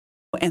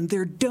And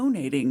they're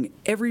donating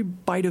every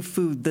bite of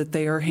food that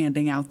they are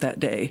handing out that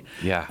day.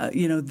 Yeah.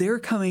 They're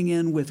coming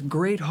in with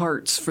great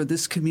hearts for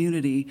this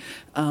community,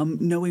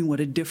 knowing what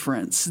a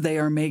difference they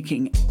are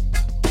making.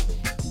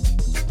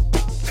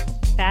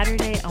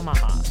 Saturday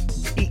Omaha.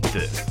 Eat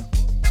this.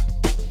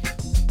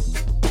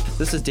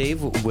 This is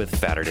Dave with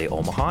Saturday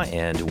Omaha,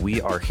 and we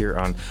are here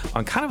on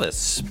kind of a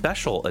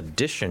special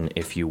edition,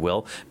 if you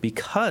will,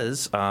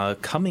 because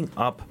coming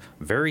up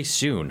very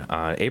soon,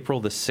 April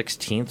the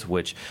 16th,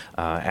 which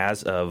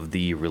as of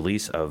the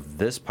release of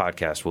this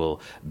podcast will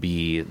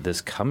be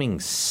this coming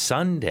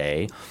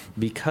Sunday,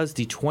 because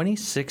the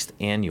 26th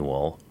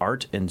annual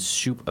Art and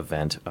Soup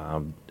event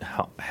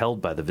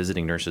held by the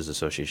Visiting Nurses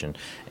Association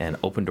and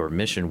Open Door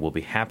Mission will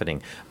be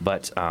happening.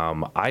 But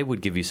I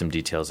would give you some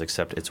details,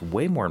 except it's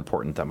way more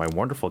important that my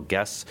wonderful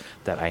guests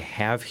that I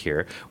have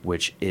here,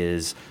 which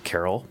is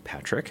Carole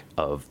Patrick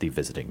of the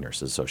Visiting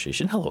Nurses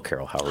Association. Hello,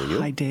 Carole. How are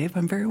you? Hi, Dave.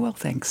 I'm very well,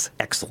 thanks.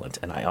 Excellent.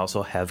 And I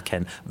also have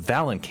Chef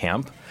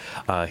Vahlenkamp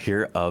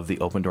here of the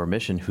Open Door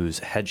Mission, who's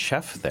head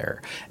chef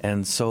there.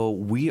 And so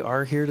we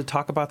are here to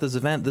talk about this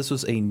event. This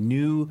was a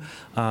new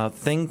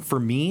thing for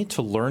me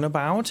to learn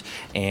about,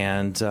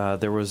 and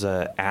there was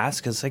a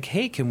ask. It's like,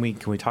 hey, can we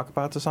talk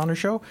about this on our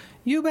show?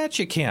 You bet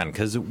you can,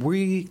 because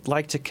we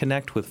like to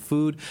connect with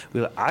food.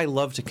 I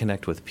love to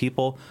connect with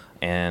people,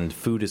 and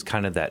food is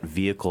kind of that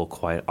vehicle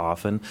quite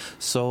often.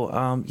 So,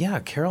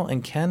 Carole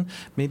and Ken,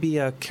 maybe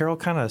Carole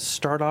kind of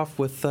start off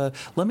with,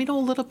 let me know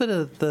a little bit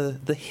of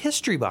the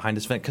history behind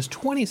this event, because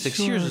 26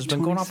 years has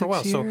been going on for a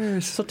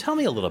while. So tell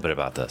me a little bit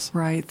about this.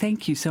 Right.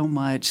 Thank you so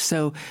much.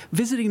 So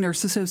Visiting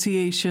Nurse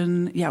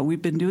Association,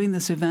 we've been doing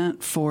this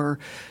event for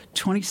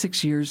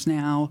 26 years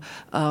now.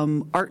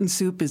 Art and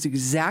Soup is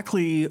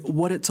exactly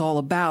what it's all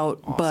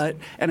about. Awesome.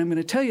 And I'm going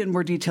to tell you in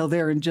more detail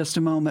there in just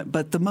a moment.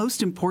 But the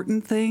most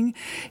important thing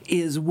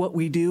is what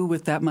we do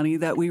with that money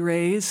that we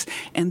raise.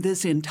 And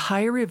this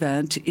entire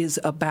event is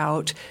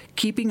about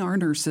keeping our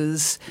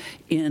nurses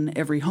in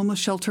every homeless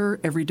shelter,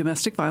 every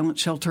domestic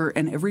violence shelter,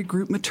 and every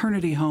group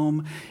maternity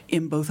home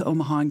in both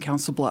Omaha and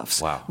Council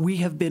Bluffs. Wow. We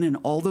have been in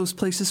all those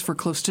places for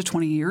close to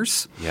 20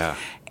 years. Yeah.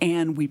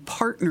 And we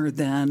partner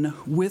then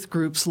with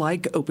groups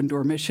like Open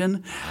Door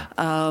Mission,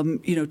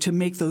 to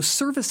make those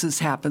services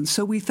happen.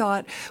 So we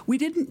thought we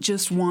didn't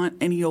just want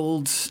any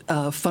old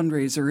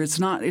fundraiser. It's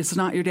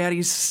not your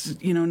daddy's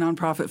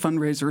nonprofit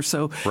fundraiser.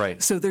 So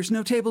right. So there's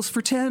no tables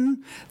for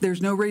 10.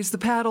 There's no raise the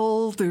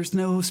paddle. There's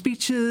no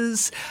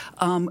speeches.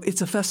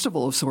 It's a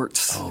festival of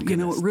sorts. Oh,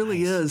 goodness, it really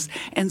nice. is.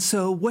 And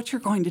so what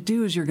you're going to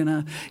do is you're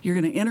gonna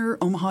enter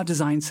Omaha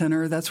Design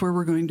Center. That's where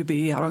we're going to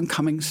be, out on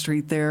Cummings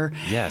Street there.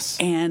 Yes.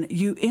 And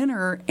you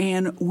enter,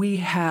 and we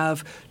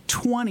have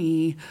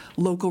 20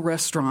 local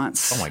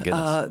restaurants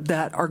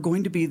that are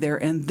going to be there,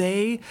 and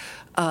they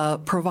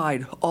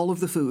provide all of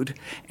the food.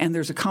 And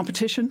there's a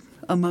competition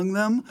among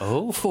them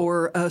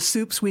for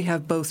soups. We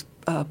have both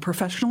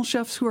professional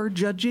chefs who are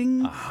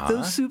judging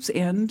those soups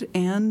and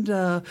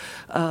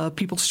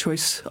People's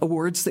Choice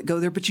Awards that go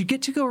there. But you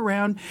get to go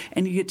around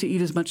and you get to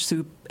eat as much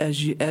soup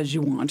as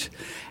you want.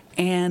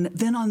 And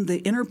then on the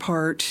inner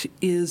part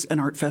is an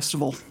art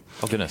festival.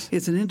 Oh, goodness.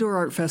 It's an indoor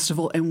art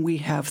festival, and we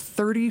have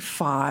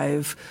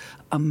 35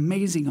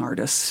 amazing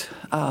artists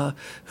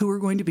who are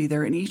going to be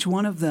there, and each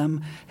one of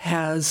them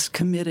has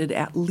committed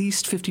at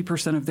least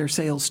 50% of their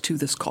sales to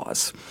this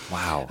cause.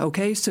 Wow.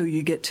 Okay, so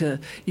you get to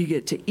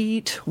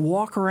eat,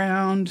 walk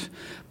around,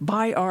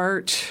 buy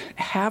art,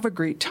 have a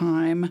great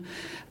time.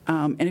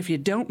 And if you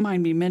don't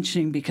mind me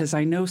mentioning, because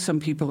I know some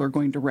people are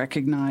going to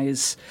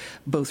recognize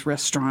both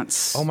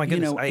restaurants. Oh my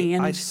goodness!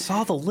 I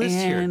saw the list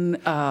and,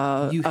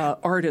 here.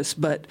 Artists,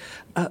 but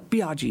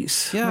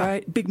Biaggi's,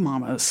 right? Big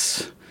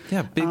Mamas.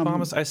 Yeah, Big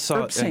Mamas. I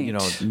saw, Herbe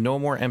Sainte. No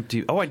More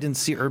Empty. Oh, I didn't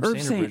see Herbe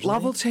Sainte. La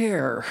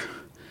Voltaire.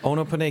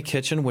 Ono Pinay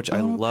Kitchen, which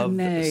I love.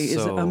 Ono Pinay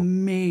is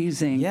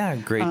amazing. Yeah,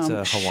 great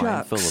Hawaiian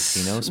Shucks,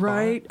 Filipino spot.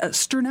 Right.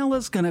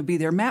 Sternella's going to be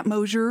there. Matt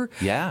Mosier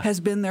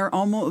has been there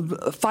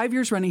almost 5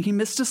 years running. He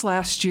missed us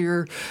last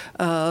year,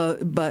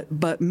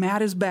 but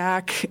Matt is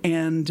back,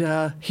 and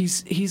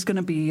he's going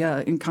to be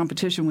in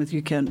competition with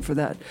you, Ken, for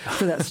that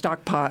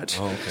stock pot.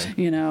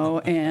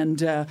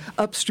 And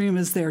upstream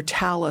is there.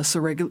 Talus,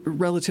 a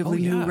relatively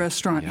new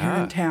restaurant here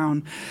in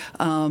town,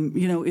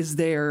 is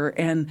there.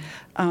 And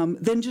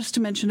then just to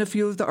mention a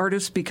few of the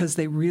artists, because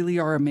they really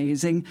are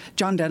amazing.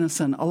 John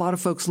Dennison. A lot of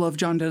folks love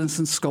John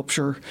Dennison's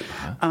sculpture.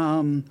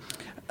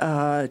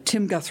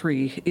 Tim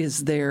Guthrie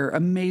is there,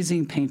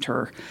 amazing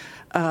painter.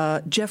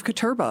 Jeff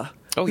Katurba.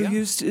 Who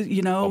used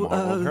to,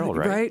 World Herald,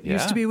 right?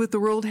 Used to be with the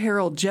World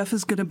Herald. Jeff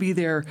is going to be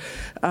there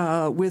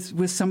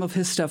with some of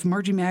his stuff.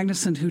 Margie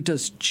Magnuson, who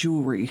does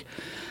jewelry.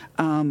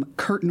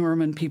 Kurt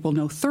Norman, people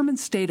know. Thurman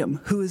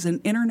Statham, who is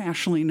an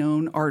internationally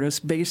known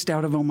artist based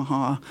out of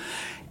Omaha.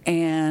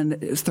 And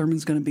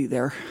Thurman's going to be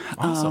there.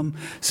 Awesome.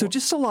 So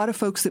just a lot of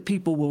folks that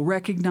people will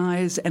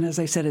recognize. And as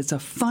I said, it's a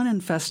fun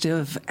and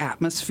festive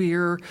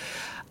atmosphere.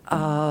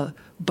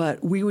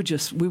 But we would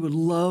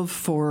love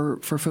for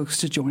folks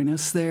to join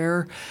us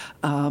there.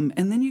 And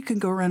then you can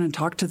go around and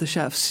talk to the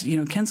chefs.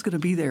 Ken's going to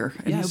be there,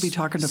 and he'll be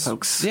talking to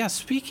folks. Yeah,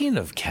 speaking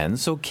of Ken,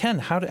 so Ken,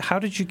 how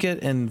did you get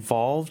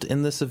involved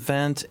in this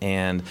event,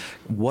 and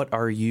what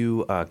are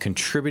you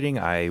contributing?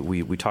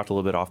 We talked a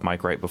little bit off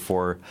mic right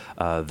before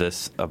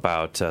this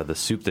about the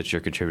soup that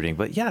you're contributing.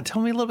 But yeah,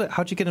 tell me a little bit,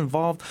 how'd you get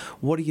involved?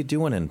 What are you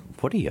doing, and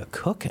what are you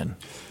cooking?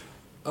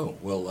 Oh,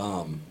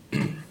 well,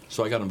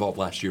 so I got involved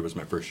last year. Was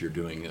my first year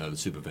doing the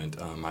soup event.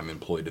 I'm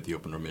employed at the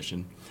Open Door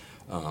Mission.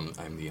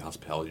 I'm the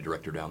hospitality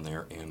director down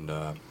there, and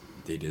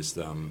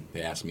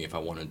they asked me if I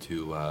wanted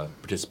to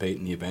participate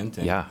in the event.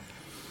 And,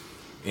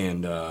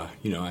 And I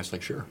was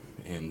like, sure.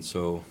 And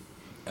so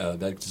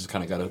that just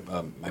kind of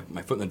got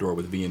my foot in the door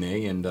with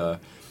VNA, and I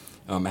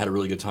had a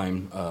really good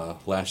time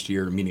last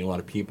year, meeting a lot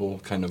of people,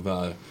 kind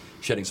of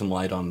shedding some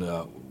light on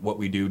what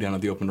we do down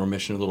at the Open Door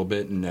Mission a little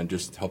bit, and then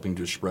just helping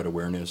to spread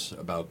awareness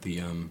about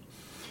the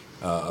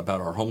about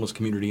our homeless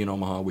community in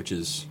Omaha, which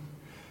is,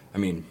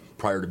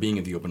 prior to being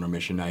at the Open Door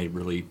Mission, I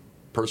really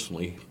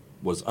personally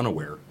was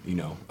unaware,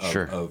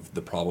 of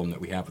the problem that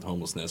we have with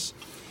homelessness,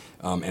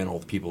 and all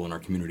the people in our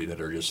community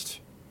that are just,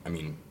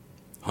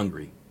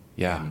 hungry,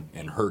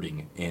 and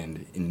hurting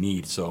and in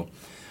need. So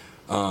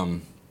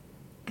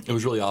it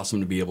was really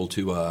awesome to be able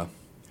to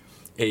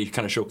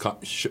kind of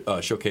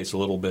showcase a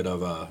little bit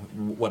of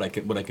what I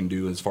can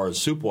do as far as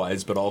soup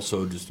wise, but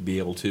also just to be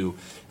able to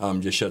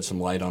just shed some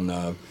light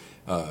on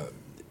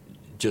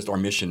just our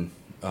mission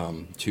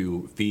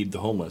to feed the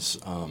homeless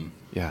around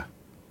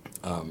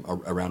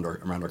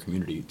our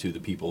community, to the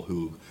people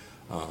who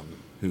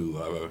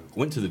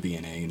went to the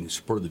VNA and who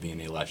supported the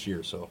VNA last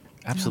year. So.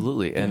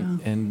 Absolutely,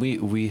 and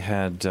we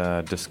had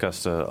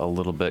discussed a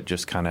little bit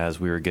just kind of as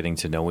we were getting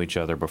to know each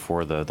other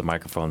before the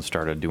microphones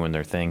started doing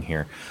their thing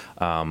here.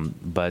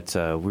 But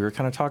we were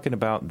kind of talking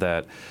about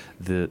that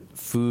the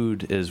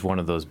food is one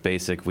of those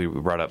basic. We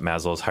brought up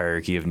Maslow's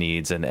hierarchy of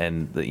needs,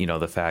 and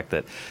the fact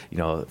that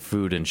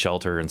food and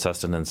shelter and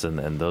sustenance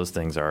and those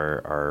things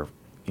are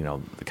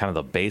kind of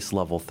the base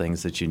level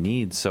things that you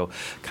need. So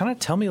kind of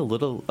tell me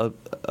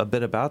a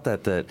bit about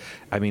that.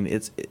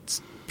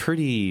 It's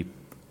pretty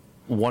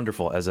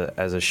wonderful as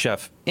a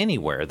chef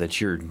anywhere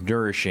that you're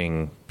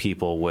nourishing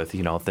people with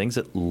things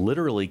that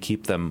literally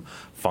keep them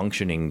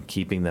functioning,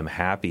 keeping them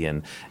happy,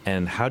 and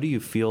how do you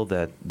feel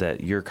that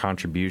your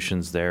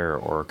contributions there,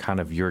 or kind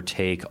of your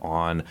take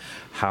on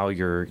how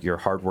your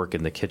hard work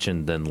in the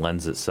kitchen then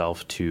lends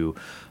itself to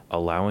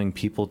allowing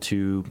people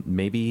to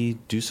maybe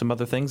do some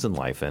other things in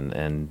life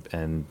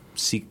and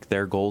seek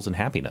their goals and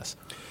happiness?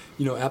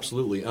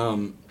 Absolutely.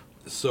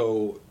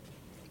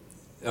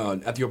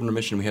 At the Open Door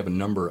Mission, we have a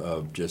number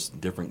of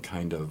just different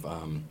kind of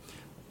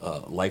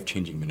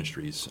life-changing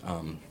ministries.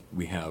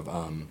 We have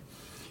a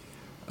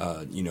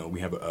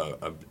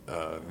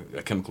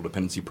chemical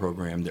dependency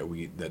program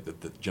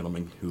that the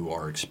gentlemen who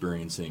are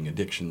experiencing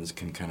addictions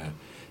can kind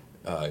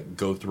of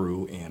go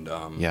through and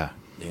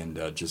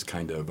just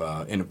kind of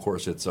and of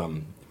course it's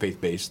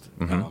faith-based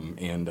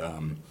and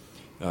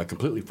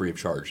completely free of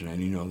charge.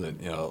 And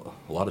that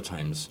a lot of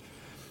times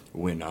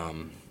when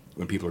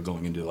people are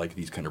going into like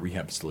these kind of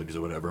rehab facilities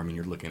or whatever,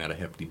 you're looking at a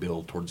hefty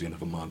bill towards the end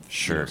of a month,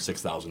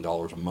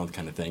 $6,000 a month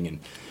kind of thing,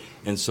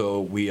 and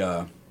so we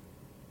have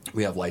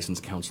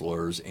licensed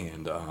counselors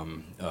and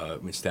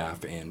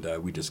staff, and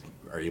we just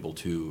are able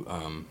to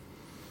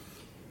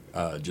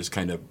just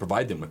kind of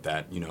provide them with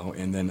that,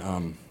 and then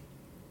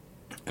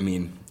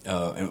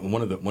and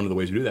one of the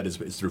ways we do that is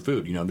through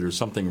food. There's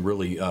something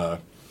really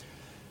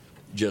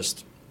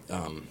just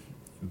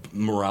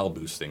morale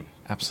boosting.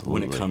 Absolutely.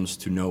 When it comes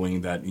to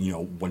knowing that,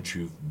 once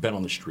you've been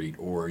on the street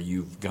or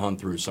you've gone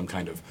through some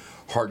kind of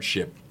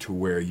hardship to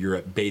where you're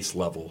at base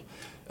level,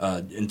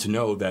 and to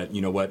know that,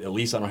 at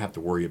least I don't have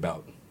to worry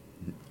about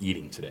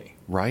eating today.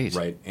 Right.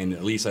 Right. And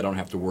at least I don't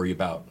have to worry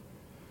about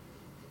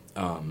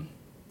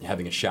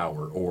having a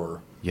shower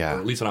or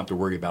at least I don't have to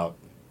worry about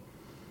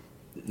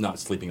not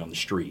sleeping on the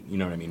street. You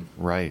know what I mean?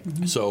 Right.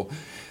 Mm-hmm. So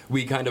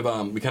we kind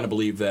of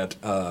believe that.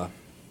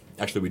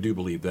 Actually, we do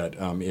believe that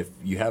if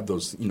you have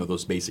those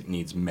basic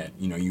needs met,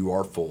 you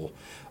are full,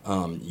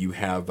 you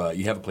have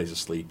a place to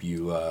sleep,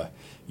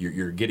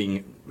 you're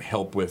getting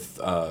help with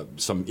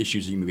some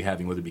issues that you may be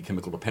having, whether it be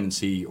chemical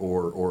dependency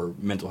or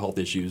mental health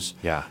issues.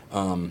 Yeah.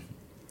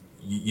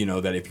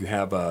 That if you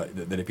have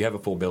a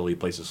full belly,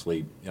 place to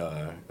sleep,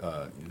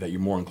 that you're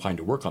more inclined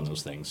to work on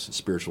those things,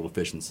 spiritual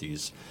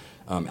deficiencies,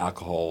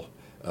 alcohol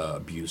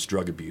abuse,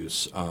 drug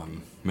abuse,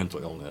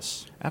 mental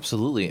illness.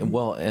 Absolutely.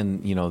 Well,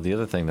 and the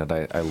other thing that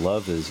I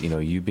love is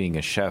you being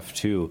a chef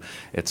too.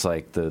 It's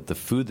like the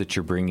food that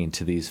you're bringing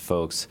to these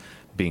folks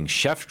being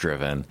chef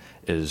driven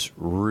is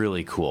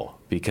really cool,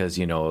 because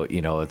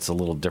it's a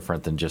little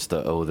different than just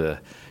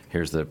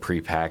here's the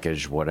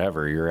prepackaged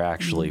whatever. You're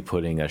actually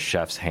putting a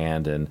chef's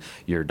hand and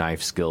your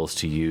knife skills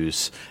to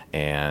use,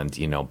 and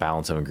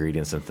balance of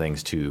ingredients and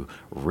things to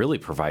really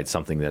provide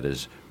something that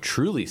is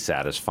truly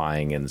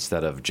satisfying,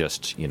 instead of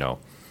just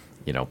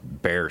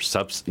bare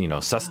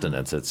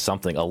sustenance. It's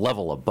something a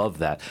level above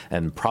that,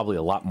 and probably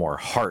a lot more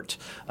heart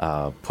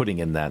putting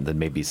in that than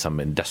maybe some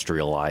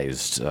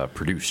industrialized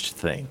produced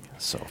thing.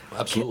 So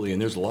absolutely,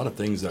 and there's a lot of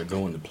things that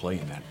go into play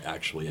in that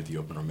actually at the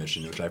Open Door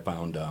Mission, which I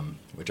find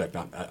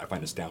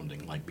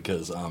astounding. Like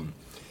because.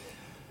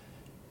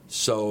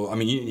 So, I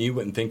mean, you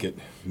wouldn't think it,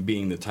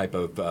 being the type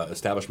of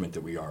establishment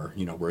that we are,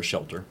 we're a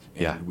shelter,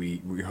 and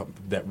we hope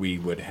that we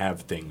would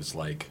have things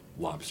like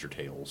lobster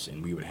tails,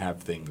 and we would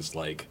have things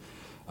like,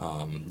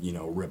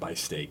 ribeye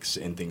steaks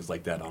and things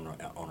like that on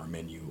our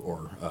menu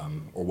or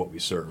what we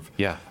serve.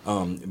 Yeah.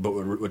 But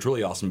what's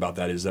really awesome about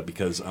that is that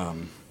because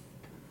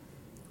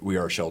we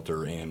are a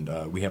shelter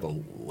and we have a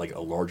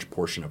large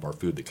portion of our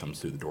food that comes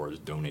through the door is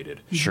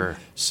donated. Sure.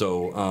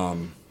 So.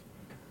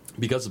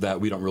 Because of that,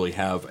 we don't really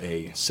have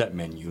a set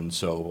menu, and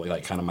so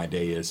kind of my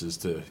day is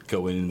to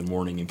go in the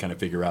morning and kind of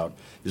figure out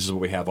this is what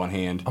we have on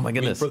hand. Oh my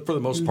goodness! I mean, for the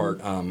most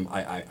part,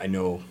 I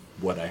know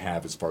what I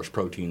have as far as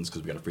proteins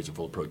because we got a freezer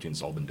full of proteins,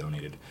 it's all been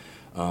donated.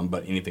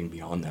 But anything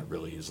beyond that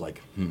really is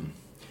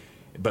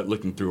But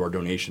looking through our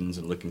donations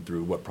and looking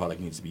through what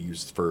product needs to be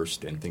used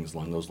first and things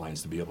along those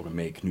lines to be able to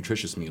make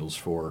nutritious meals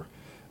for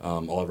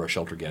all of our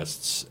shelter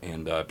guests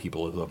and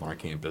people who live on our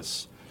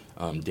campus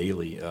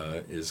daily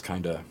is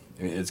kind of.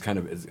 It's kind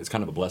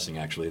of a blessing,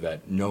 actually,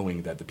 that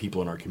knowing that the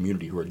people in our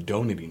community who are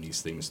donating these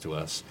things to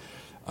us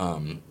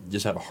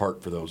just have a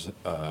heart for those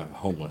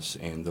homeless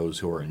and those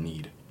who are in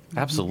need.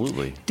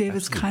 Absolutely. Dave,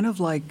 it's kind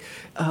of like,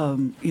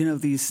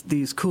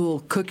 these cool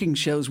cooking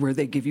shows where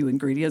they give you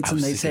ingredients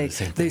and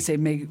they say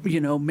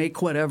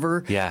make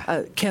whatever.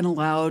 Yeah. Ken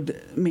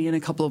allowed me and a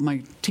couple of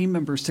my team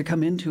members to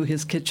come into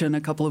his kitchen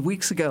a couple of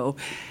weeks ago,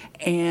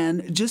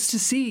 and just to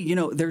see,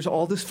 there's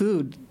all this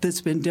food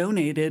that's been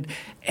donated,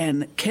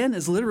 and Ken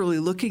is literally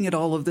looking at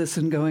all of this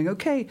and going,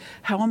 okay,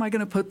 how am I going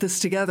to put this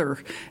together,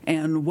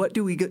 and what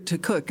do we get to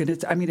cook? And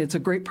it's a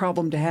great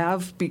problem to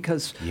have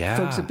because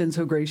folks have been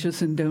so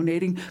gracious in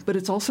donating. But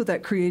it's also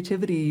that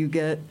creativity you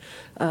get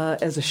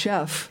as a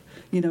chef,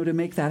 to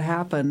make that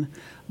happen.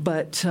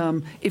 But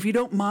if you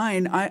don't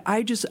mind,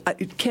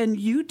 Ken,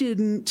 you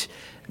didn't.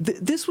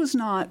 This was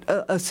not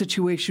a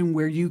situation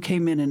where you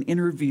came in and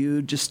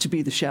interviewed just to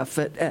be the chef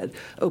at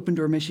Open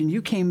Door Mission.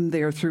 You came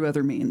there through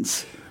other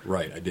means.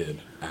 Right, I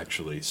did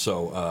actually.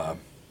 So.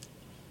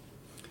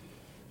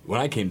 When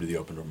I came to the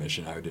Open Door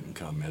Mission, I didn't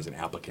come as an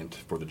applicant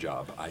for the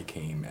job. I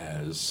came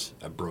as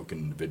a broken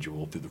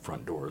individual through the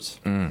front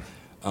doors.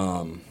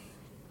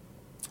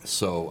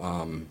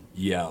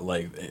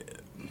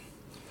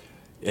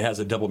 It has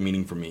a double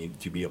meaning for me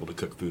to be able to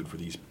cook food for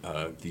these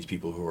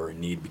people who are in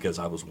need because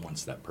I was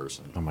once that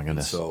person. Oh my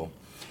goodness! And so,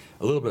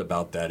 a little bit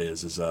about that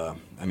is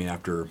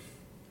after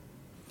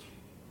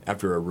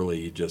a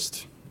really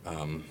just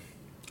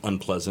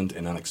unpleasant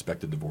and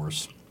unexpected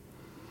divorce,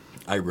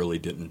 I really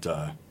didn't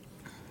know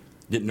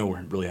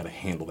really how to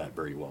handle that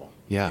very well.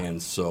 Yeah.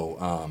 And so,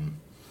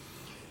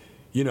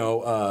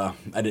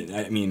 I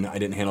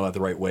didn't handle that the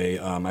right way.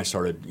 I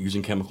started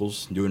using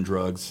chemicals, doing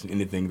drugs,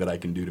 anything that I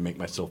can do to make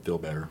myself feel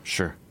better.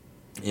 Sure.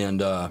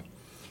 And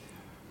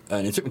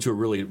it took me to a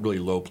really, really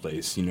low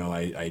place.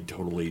 I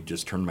totally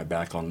just turned my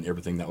back on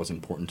everything that was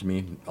important to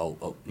me.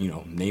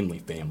 Namely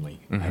family.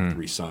 Mm-hmm. I have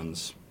 3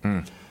 sons.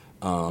 And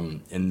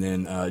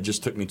then it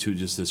just took me to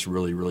just this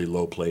really, really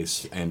low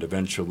place, and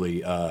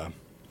eventually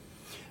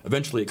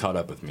it caught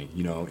up with me,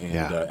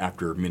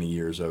 after many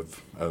years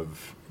of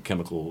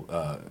chemical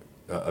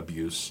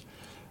abuse,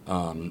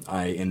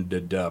 I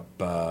ended up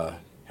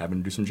having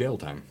to do some jail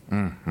time.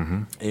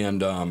 Mm-hmm.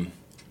 And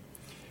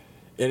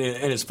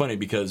it's funny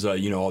because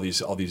all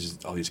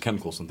these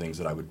chemicals and things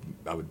that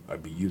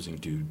I'd be using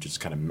to just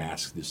kind of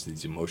mask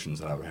these emotions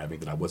that I was having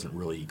that I wasn't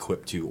really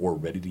equipped to or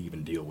ready to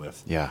even deal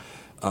with. Yeah.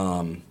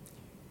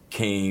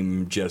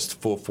 Came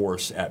just full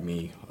force at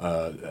me,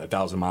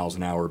 1,000 miles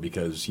an hour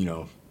because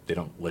they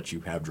don't let you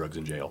have drugs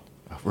in jail.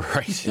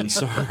 Right. And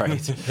so,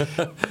 right.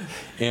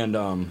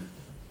 And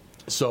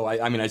so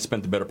I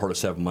spent the better part of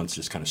 7 months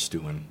just kind of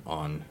stewing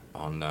on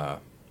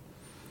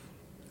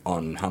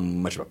how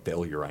much of a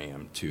failure I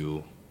am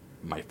to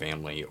my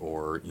family,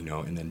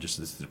 and then just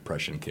this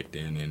depression kicked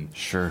in, and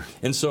sure.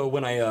 And so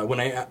when I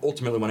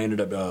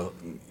ended up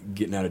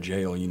getting out of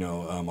jail,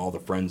 all the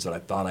friends that I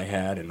thought I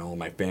had and all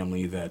my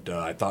family that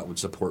I thought would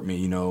support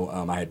me,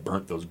 I had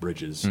burnt those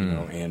bridges,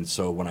 and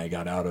so when I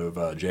got out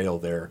of jail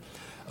there,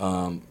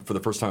 for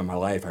the first time in my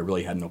life, I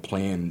really had no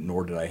plan,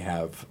 nor did I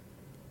have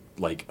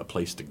a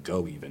place to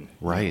go even.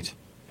 Right.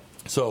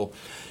 So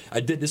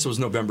this was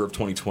November of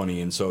 2020,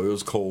 and so it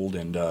was cold,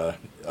 and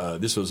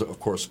this was, of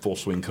course, full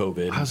swing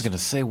COVID. I was going to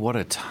say, what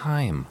a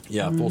time.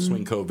 Yeah, full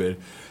swing COVID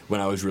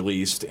when I was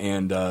released,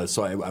 and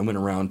so I went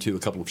around to a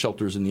couple of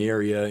shelters in the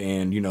area,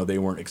 and, they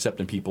weren't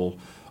accepting people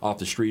off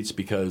the streets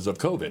because of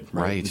COVID.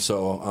 Right. And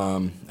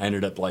so I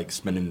ended up,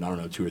 spending,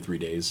 2 or 3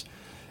 days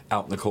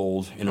out in the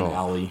cold in an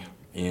alley,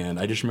 and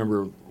I just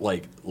remember,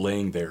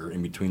 laying there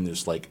in between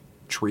this,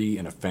 tree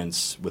and a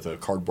fence with a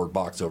cardboard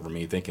box over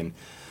me thinking,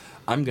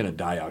 I'm going to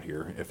die out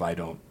here if I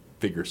don't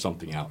figure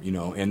something out, you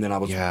know. And then I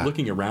was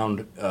looking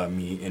around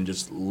me and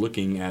just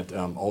looking at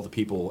all the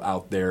people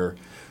out there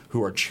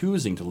who are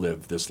choosing to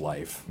live this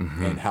life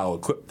and how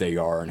equipped they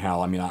are, and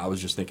how, I mean, I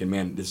was just thinking,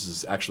 man, this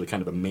is actually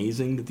kind of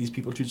amazing that these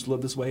people choose to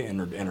live this way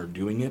and are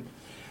doing it,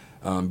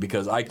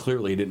 because I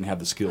clearly didn't have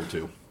the skill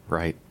to.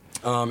 Right.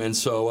 And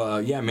so,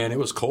 yeah, man, it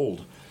was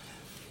cold.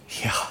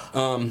 Yeah.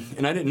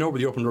 And I didn't know where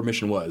the open door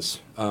mission was.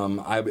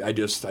 I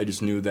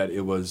just knew that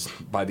it was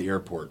by the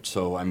airport.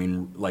 So, I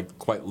mean, like,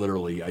 quite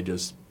literally,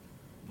 the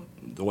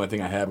only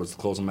thing I had was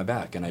the clothes on my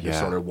back, and I just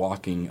started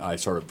walking. I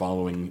started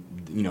following,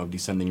 you know,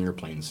 descending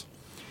airplanes.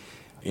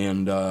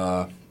 And,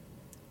 I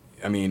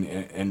mean,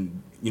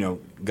 and, you know,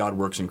 God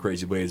works in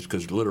crazy ways,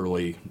 because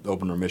literally the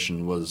open door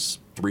mission was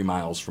 3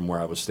 miles from where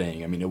I was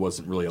staying. I mean, it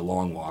wasn't really a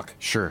long walk.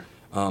 Sure.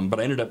 But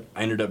I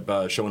ended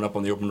up showing up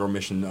on the open door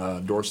mission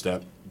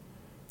doorstep,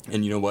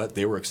 and you know what?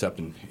 They were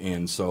accepting,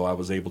 and so I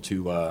was able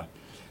to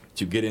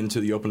get into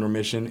the open door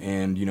mission,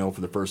 and you know,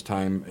 for the first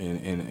time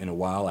in a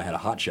while, I had a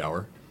hot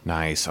shower.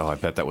 Nice. Oh, I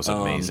bet that was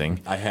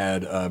amazing. I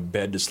had a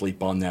bed to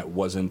sleep on that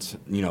wasn't,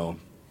 you know,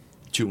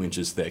 2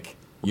 inches thick.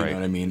 You know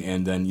what I mean?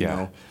 And then, you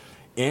know,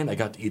 and I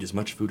got to eat as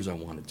much food as I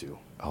wanted to.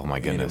 Oh,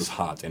 my goodness. And it was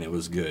hot, and it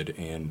was good,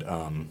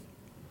 and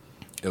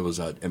it was,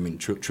 I mean,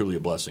 truly a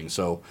blessing.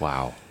 So,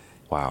 wow.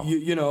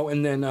 You know,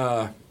 and then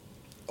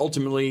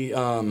ultimately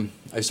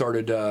I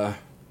started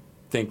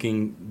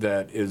thinking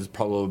that it was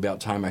probably about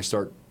time I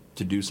start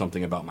to do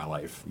something about my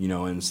life, you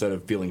know, instead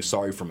of feeling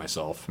sorry for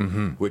myself,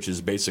 which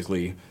is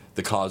basically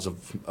the cause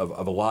of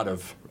a lot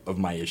of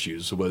my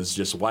issues, was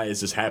just, why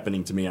is this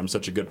happening to me? I'm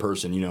such a good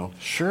person, you know.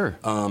 Sure.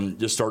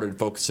 Just started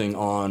focusing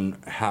on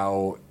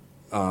how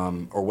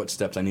or what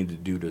steps I needed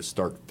to do to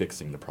start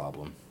fixing the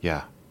problem.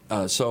 Yeah.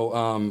 So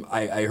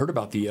I heard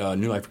about the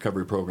New Life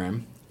Recovery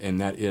Program, and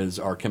that is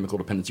our chemical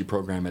dependency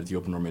program at the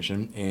Open Door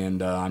Mission.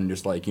 And I'm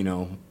just like, you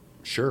know,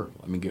 sure,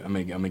 I'm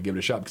gonna give it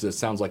a shot, because it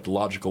sounds like the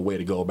logical way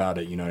to go about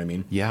it. You know what I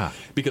mean? Yeah.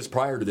 Because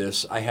prior to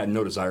this, I had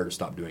no desire to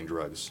stop doing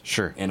drugs.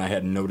 Sure. And I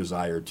had no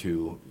desire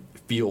to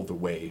feel the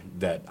way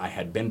that I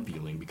had been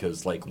feeling,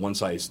 because like once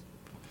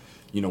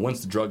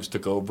the drugs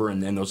took over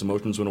and then those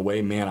emotions went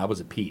away, man, I was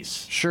at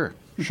peace. Sure.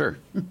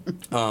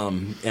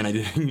 And I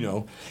did, you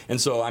know, and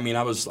so I mean,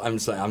 I was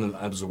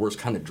the worst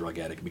kind of drug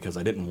addict, because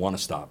I didn't want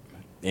to stop,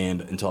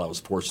 and until I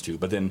was forced to.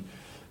 But then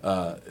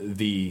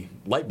the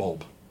light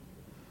bulb,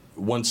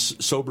 once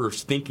sober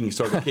thinking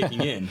started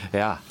kicking in,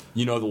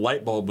 you know, the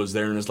light bulb was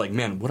there, and it's like,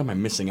 man, what am I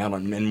missing out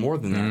on? And more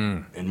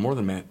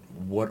than that,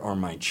 what are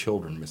my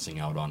children missing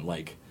out on?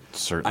 Like,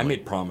 certainly, I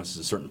made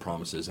certain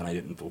promises, and I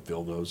didn't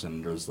fulfill those,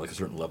 and there was like a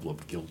certain level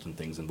of guilt and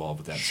things involved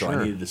with that. Sure. So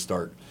I needed to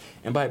start.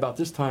 And by about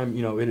this time,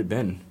 you know, it had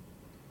been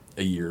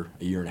a year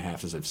and a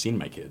half since I've seen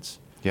my kids.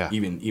 Yeah.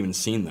 Even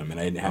seen them, and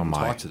I hadn't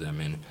talked to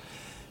them,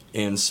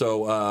 and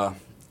so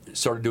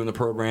started doing the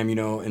program, you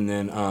know, and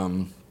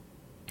then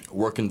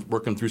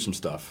working through some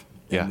stuff,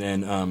 and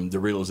then the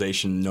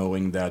realization,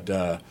 knowing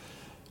that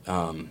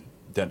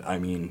I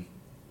mean,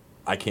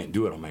 I can't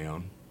do it on my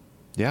own.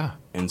 Yeah.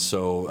 And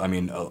so, I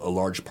mean, a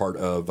large part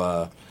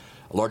of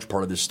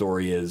this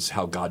story is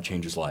how God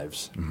changes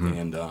lives,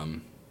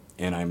 and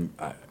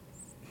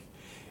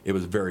it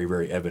was very,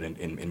 very evident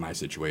in my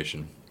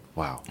situation.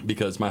 Wow.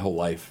 Because my whole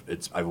life,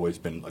 I've always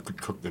been a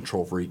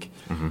control freak,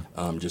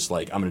 just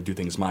like, I'm going to do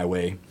things my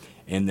way,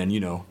 and then,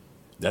 you know,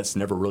 that's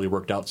never really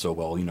worked out so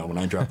well. You know, when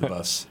I drive the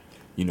bus,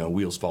 you know,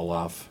 wheels fall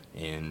off,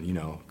 and, you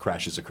know,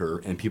 crashes occur,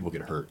 and people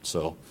get hurt.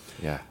 So,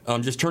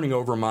 just turning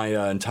over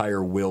my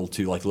entire will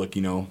to, like, look,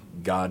 you know,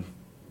 God,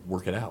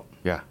 work it out.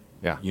 Yeah.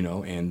 You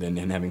know, and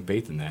having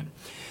faith in that.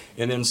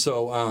 And then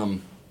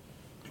so,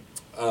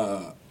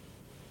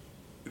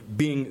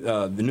 being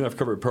the New Life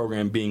Recovery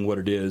Program being what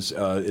it is,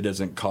 it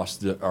doesn't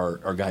cost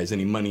our guys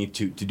any money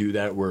to do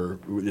that.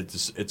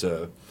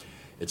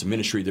 It's a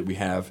ministry that we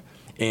have,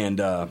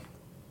 and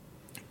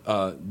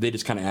they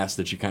just kind of ask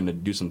that you kind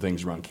of do some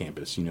things around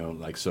campus, you know,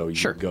 like, so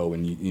you go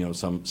and you know,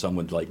 some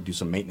would like do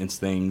some maintenance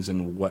things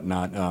and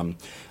whatnot.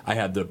 I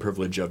had the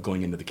privilege of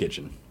going into the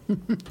kitchen.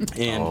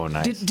 And oh,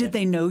 nice. Did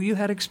they know you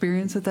had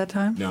experience at that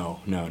time? No,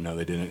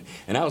 they didn't.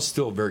 And I was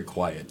still very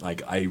quiet.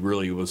 Like, I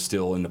really was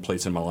still in the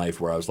place in my life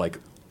where I was like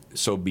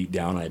so beat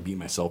down, and I beat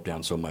myself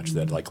down so much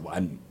that like I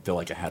didn't feel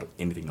like I had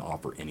anything to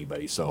offer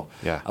anybody. So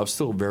I was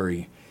still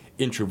very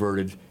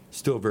introverted,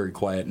 still very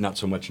quiet, not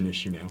so much an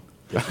issue now.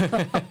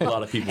 A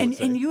lot of people would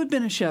say. And you had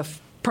been a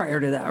chef prior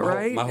to that,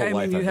 right? My whole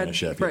life I've been a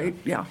chef. Right,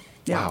 yeah.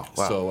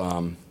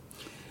 Wow.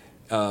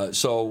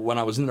 So when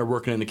I was in there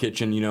working in the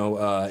kitchen, you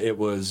know, it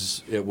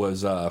was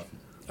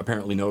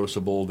apparently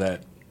noticeable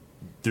that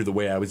through the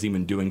way I was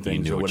even doing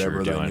things or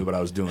whatever, that I knew what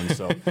I was doing.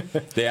 So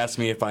they asked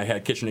me if I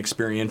had kitchen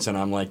experience, and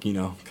I'm like, you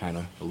know, kind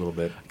of a little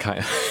bit.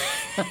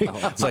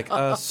 It's like,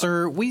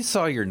 sir, we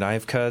saw your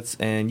knife cuts,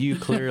 and you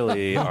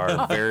clearly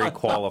are very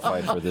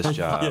qualified for this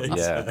job.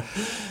 Yeah.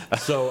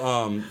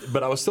 So,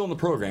 but I was still in the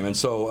program, and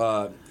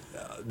so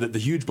the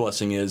huge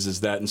blessing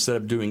is that instead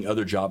of doing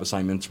other job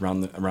assignments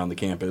around the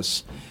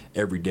campus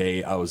every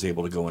day, I was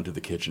able to go into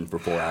the kitchen for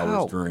 4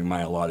 hours during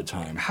my allotted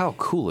time. How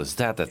cool is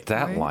that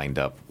Right. lined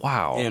up?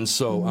 Wow. And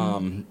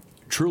so,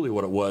 truly,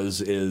 what it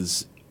was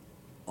is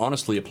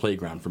honestly a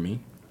playground for me,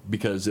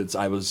 because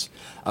I was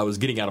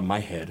getting out of my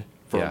head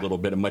for a little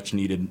bit, a much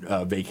needed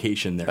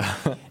vacation there,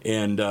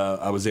 and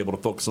I was able to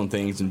focus on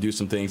things and do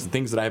some things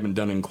that I haven't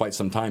done in quite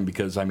some time,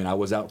 because I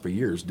was out for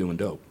years doing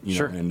dope, you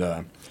know,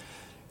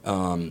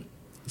 and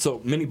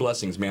so many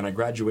blessings, man. I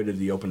graduated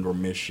the Open Door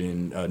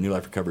Mission New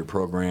Life Recovery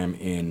Program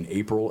in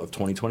April of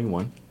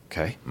 2021.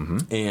 Okay.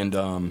 And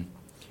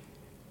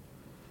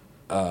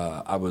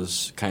I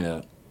was kind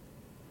of,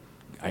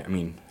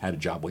 had a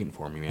job waiting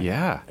for me, man.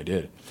 Yeah. I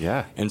did.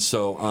 Yeah. And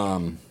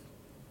so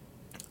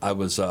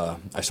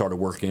I started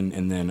working,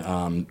 and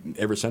then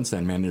ever since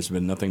then, man, there's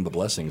been nothing but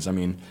blessings. I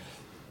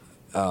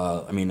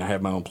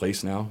have my own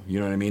place now. You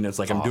know what I mean? It's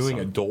like I'm doing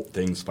adult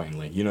things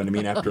finally. You know what I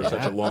mean? After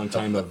such a long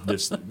time of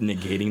just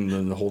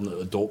negating the whole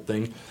adult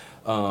thing.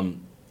 I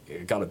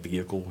got a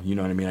vehicle. You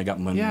know what I mean? I got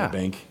money in the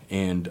bank.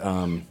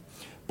 And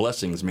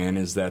blessings, man,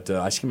 is that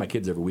I see my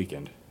kids every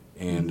weekend.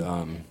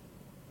 And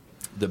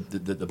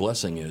the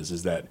blessing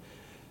is that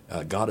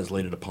God has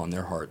laid it upon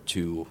their heart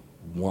to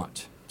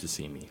want to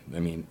see me.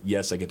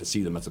 Yes, I get to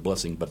see them. That's a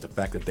blessing. But the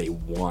fact that they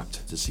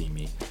want to see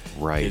me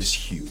is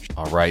huge.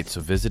 All right.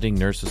 So Visiting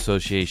Nurse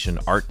Association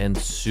Art and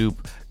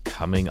Soup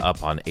coming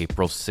up on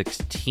April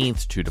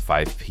 16th, 2 to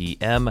 5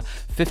 p.m.,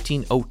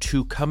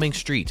 1502 Cumming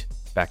Street.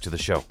 Back to the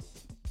show.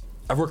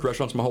 I've worked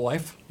restaurants my whole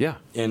life. Yeah.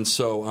 And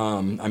so,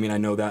 I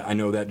know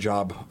that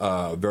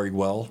job very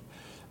well.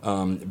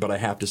 But I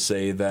have to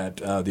say that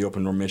the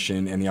Open Door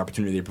Mission and the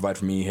opportunity they provide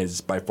for me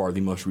is by far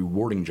the most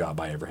rewarding job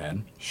I ever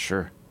had.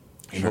 Sure.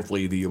 And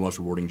hopefully the most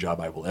rewarding job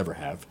I will ever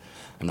have.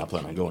 I'm not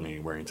planning on going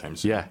anywhere anytime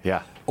soon.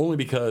 Yeah. Only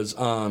because,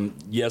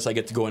 yes, I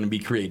get to go in and be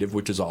creative,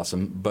 which is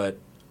awesome, but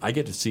I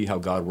get to see how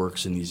God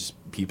works in these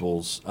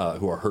people's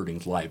who are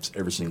hurting lives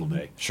every single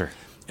day. Sure.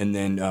 And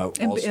then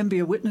and be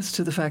a witness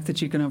to the fact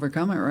that you can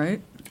overcome it,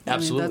 right?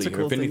 Absolutely. That's a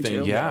cool if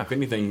anything, thing too. If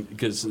anything,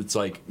 because it's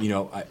like,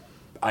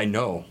 I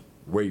know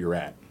where you're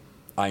at.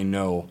 I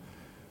know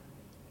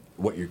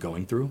what you're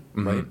going through,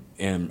 right?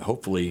 And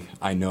hopefully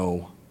I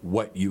know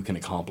what you can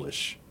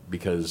accomplish,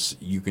 because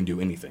you can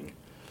do anything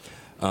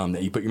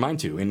that you put your mind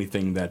to,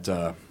 anything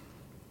that,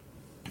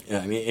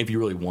 if you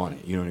really want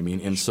it, you know what I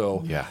mean? And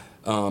so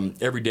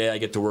every day I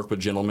get to work with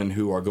gentlemen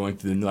who are going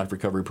through the New Life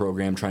Recovery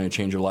Program, trying to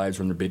change their lives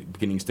from the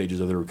beginning stages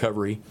of their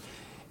recovery.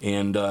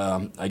 And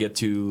I get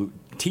to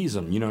tease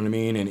them, you know what I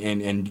mean,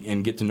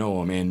 and get to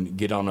know them and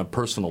get on a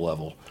personal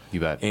level. You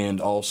bet.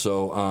 And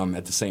also,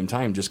 at the same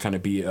time, just kind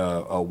of be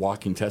a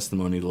walking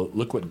testimony.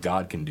 Look what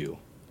God can do.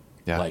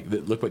 Yeah.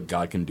 Look what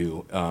God can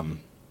do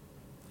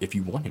if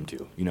you want Him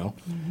to, you know.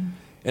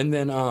 And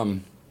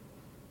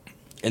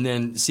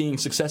then seeing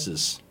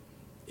successes,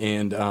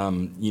 and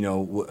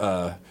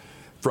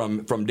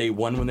from day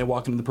one when they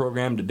walk into the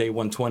program to day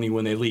 120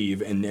 when they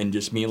leave, and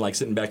just me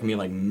sitting back and being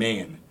like,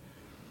 man,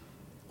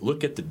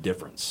 look at the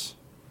difference.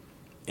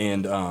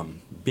 And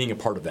being a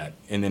part of that,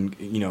 and then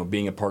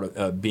being a part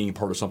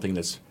of something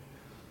that's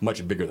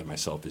much bigger than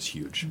myself is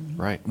huge.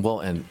 Right. Well,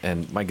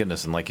 and my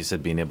goodness, and like you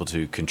said, being able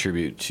to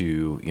contribute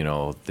to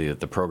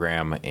the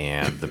program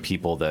and the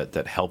people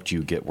that helped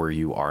you get where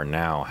you are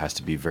now has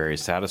to be very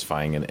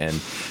satisfying.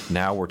 And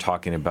now we're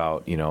talking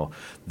about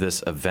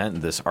this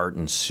event, this Art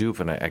and Soup,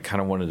 and I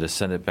kind of wanted to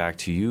send it back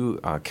to you,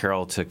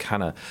 Carole, to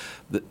kind of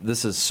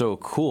this is so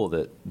cool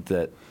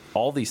that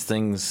all these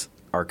things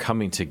are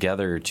coming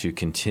together to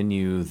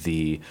continue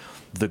the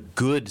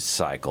good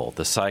cycle,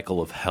 the cycle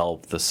of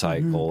help, the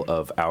cycle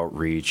of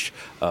outreach,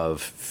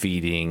 of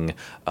feeding,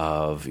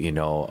 of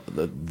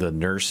the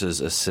nurses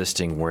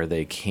assisting where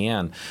they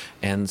can.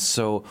 And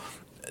so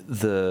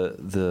the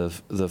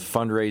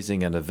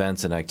fundraising and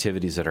events and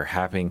activities that are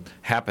happening,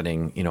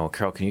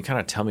 Carole, can you kind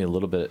of tell me a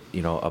little bit,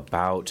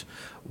 about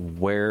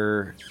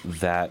where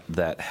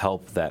that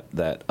help,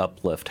 that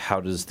uplift, how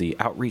does the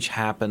outreach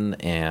happen,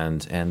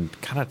 and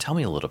kind of tell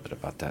me a little bit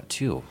about that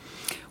too.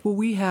 Well,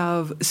 we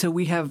have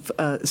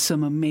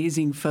some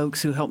amazing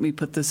folks who helped me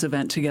put this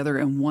event together,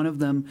 and one of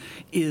them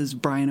is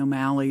Brian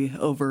O'Malley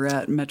over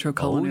at Metro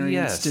Culinary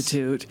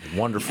Institute.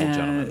 Wonderful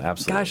gentleman,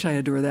 absolutely. Gosh, I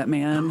adore that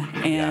man,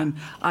 and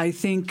I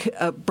think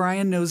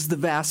Brian knows the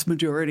vast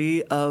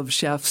majority of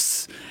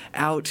chefs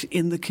out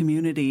in the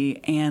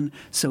community, and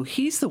so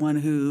he's the one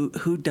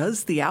who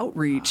does the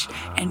outreach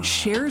and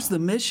shares the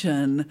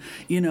mission,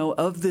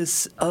 of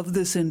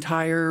this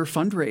entire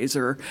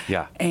fundraiser.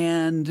 Yeah,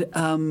 and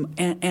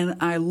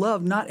I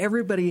love, not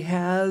everybody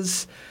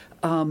has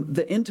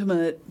the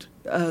intimate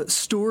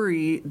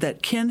story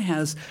that Ken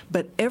has,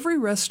 but every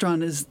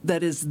restaurant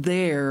that is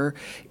there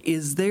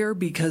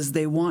because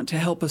they want to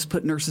help us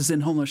put nurses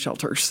in homeless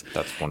shelters.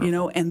 That's wonderful. You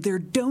know, and they're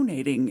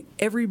donating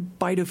every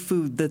bite of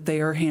food that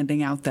they are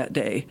handing out that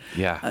day.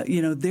 Yeah.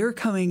 You know, they're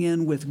coming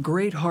in with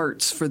great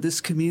hearts for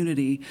this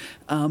community,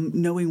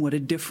 knowing what a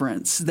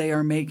difference they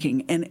are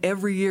making. And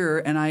every year,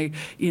 and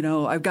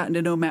I've gotten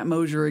to know Matt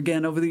Mosier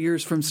again over the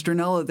years from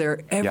Stirnella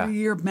there. Every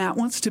year, Matt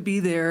wants to be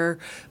there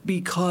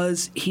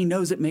because he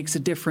knows it makes a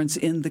difference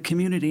in the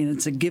community, and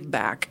it's a give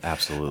back.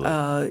 Absolutely.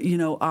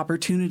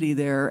 Opportunity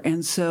there.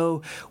 And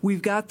so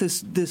we've got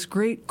this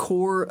great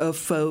core of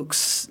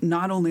folks,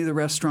 not only the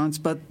restaurants,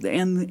 but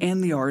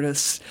and the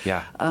artists,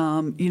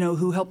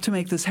 who help to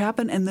make this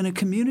happen. And then a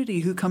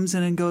community who comes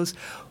in and goes,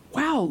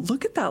 wow,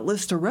 look at that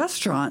list of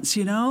restaurants,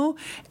 you know?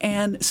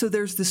 And so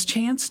there's this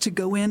chance to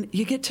go in.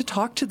 You get to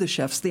talk to the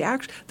chefs.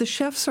 The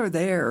chefs are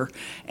there.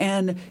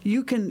 And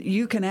you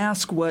can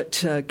ask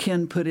what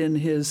Ken put in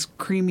his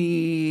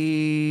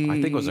creamy...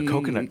 I think it was a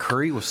coconut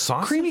curry with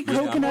sausage. Creamy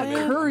coconut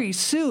curry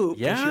soup.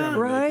 Yeah.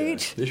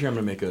 Right? This year I'm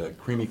going to make a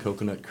creamy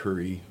coconut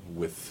curry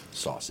with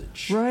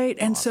sausage. Right.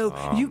 And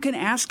so you can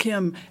ask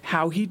him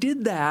how he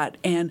did that.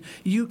 And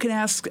you can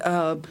ask...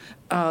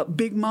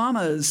 Big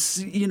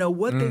Mama's,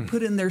 what they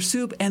put in their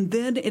soup, and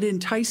then it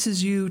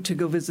entices you to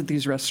go visit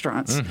these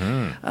restaurants,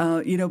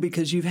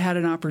 because you've had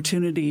an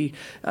opportunity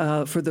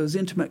for those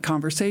intimate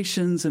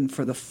conversations and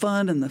for the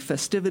fun and the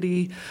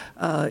festivity,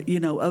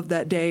 of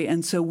that day.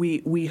 And so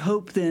we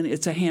hope then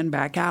it's a hand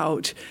back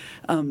out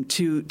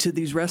to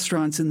these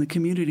restaurants in the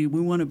community.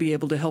 We want to be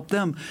able to help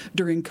them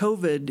during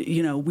COVID.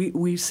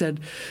 We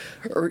said,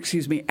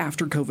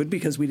 after COVID,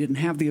 because we didn't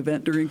have the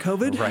event during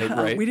COVID.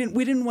 Right. We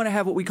didn't want to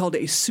have what we called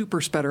a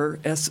super spreader,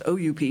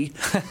 SOUP,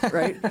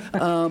 right?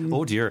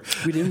 Oh, dear.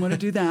 We didn't want to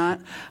do that.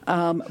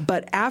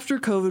 But after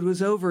COVID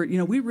was over,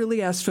 we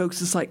really asked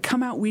folks, it's like,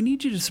 come out. We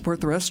need you to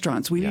support the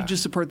restaurants. We need you to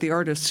support the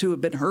artists who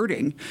have been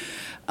hurting.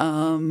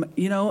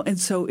 And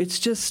so it's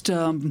just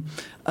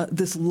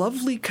this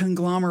lovely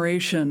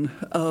conglomeration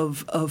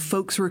of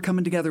folks who are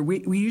coming together.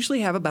 We usually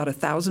have about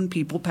 1,000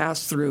 people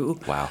pass through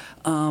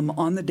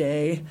on the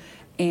day.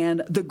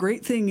 And the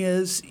great thing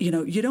is,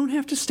 you don't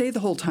have to stay the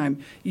whole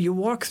time. You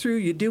walk through,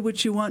 you do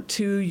what you want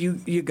to,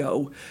 you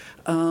go.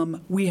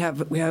 We have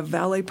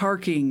valet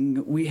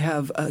parking. We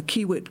have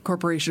Kiewit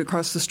Corporation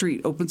across the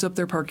street opens up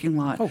their parking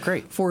lot. Oh,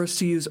 great. For us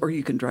to use, or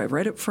you can drive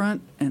right up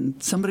front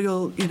and somebody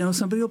will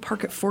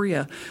park it for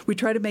you. We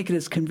try to make it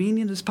as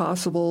convenient as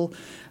possible.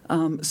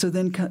 So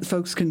then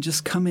folks can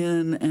just come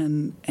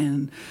in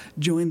and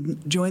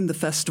join the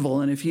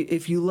festival. And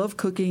if you love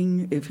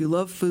cooking, if you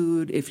love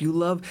food,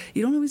 you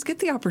don't always get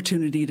the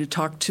opportunity to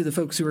talk to the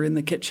folks who are in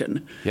the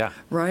kitchen. Yeah.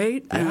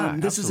 Right? Yeah,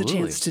 this is a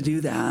chance to do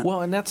that.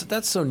 Well, and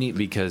that's so neat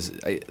because,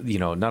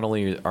 not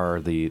only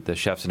are the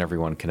chefs and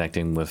everyone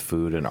connecting with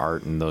food and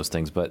art and those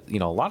things, but,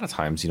 a lot of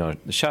times, the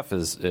chef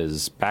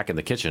is back in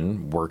the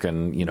kitchen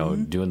working,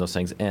 doing those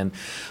things. And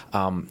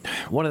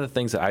one of the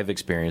things that I've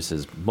experienced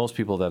is most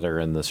people that are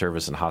in the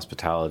service and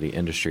hospitality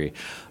industry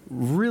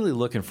really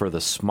looking for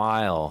the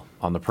smile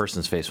on the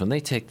person's face when they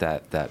take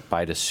that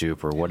bite of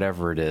soup or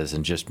whatever it is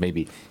and just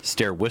maybe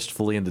stare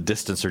wistfully in the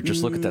distance or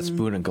just look at that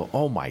spoon and go,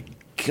 oh my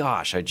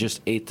gosh, I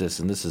just ate this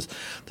and this is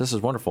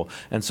wonderful.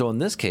 And so in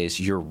this case,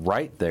 you're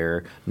right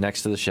there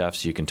next to the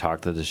chefs. You can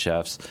talk to the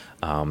chefs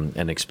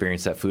and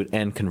experience that food.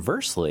 And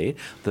conversely,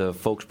 the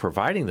folks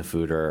providing the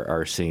food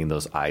are seeing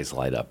those eyes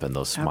light up and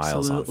those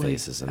smiles on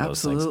faces and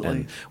those things.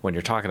 And when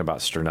you're talking about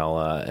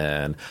Stirnella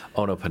and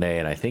Ono Pinay,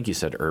 and I think you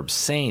said Herbe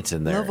Sainte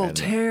in there.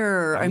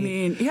 Voltaire. I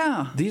mean,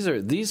 yeah. These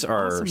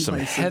are awesome some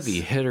places.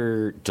 Heavy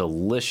hitter,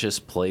 delicious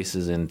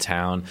places in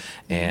town.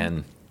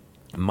 And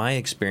my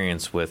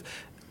experience with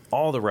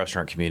all the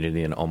restaurant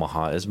community in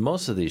Omaha is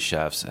most of these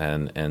chefs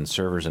and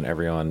servers and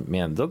everyone,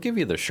 man, they'll give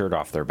you the shirt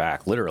off their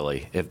back,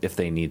 literally, if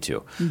they need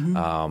to,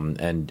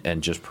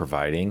 and just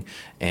providing.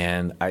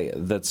 And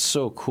that's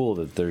so cool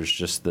that there's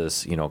just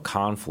this,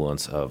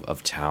 confluence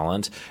of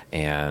talent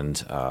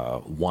and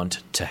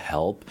want to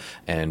help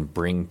and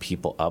bring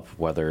people up,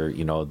 whether,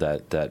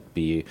 that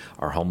be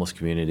our homeless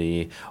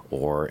community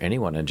or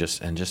anyone, and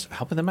just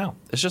helping them out.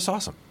 It's just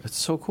awesome. It's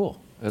so cool.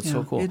 It's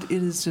so cool. It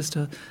is just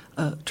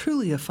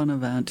truly a fun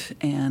event,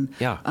 and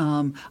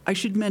I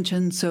should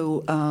mention.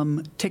 So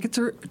tickets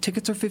are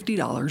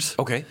 $50.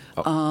 Okay.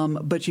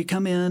 But you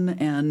come in,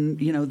 and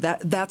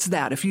that's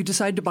that. If you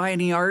decide to buy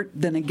any art,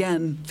 then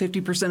again,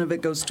 50% of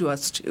it goes to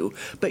us too.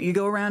 But you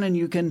go around and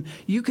you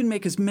can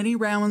make as many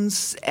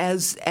rounds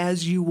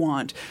as you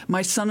want.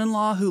 My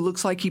son-in-law, who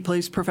looks like he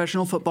plays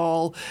professional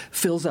football,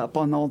 fills up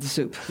on all the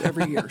soup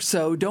every year.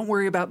 So don't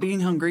worry about being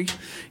hungry,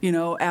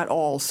 at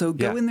all. So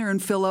go in there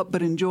and fill up,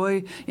 but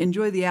enjoy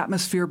the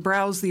atmosphere,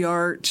 browse the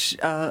art,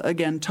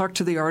 again, talk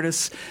to the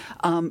artists.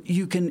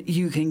 You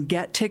can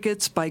get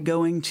tickets by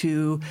going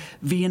to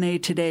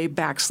VNA Today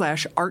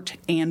 /Art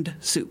and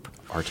Soup.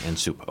 art and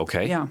soup.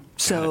 Okay. Yeah.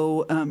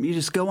 So you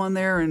just go on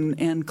there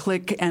and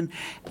click and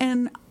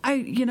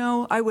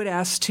I would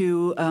ask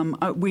too.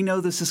 We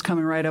know this is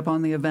coming right up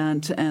on the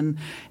event, and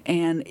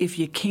if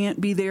you can't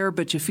be there,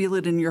 but you feel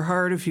it in your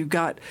heart, if you've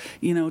got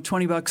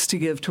 $20 to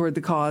give toward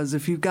the cause,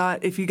 if you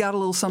got a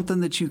little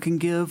something that you can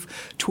give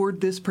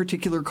toward this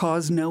particular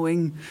cause,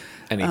 knowing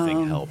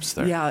anything helps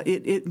there. Yeah,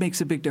 it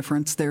makes a big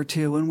difference there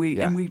too, and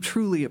we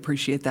truly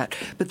appreciate that.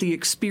 But the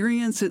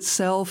experience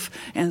itself,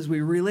 as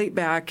we relate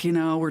back,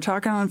 we're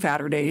talking on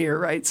Saturday here,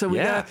 right? So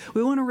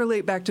we want to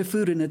relate back to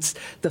food, and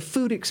the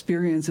food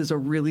experience is a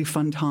really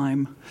fun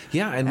time.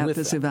 Yeah, and at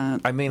this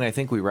event. I mean, I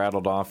think we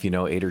rattled off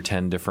 8 or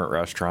 10 different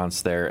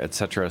restaurants there,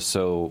 etc.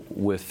 So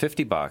with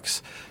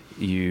 $50,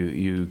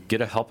 you get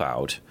a help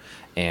out.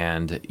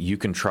 And you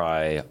can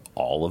try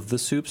all of the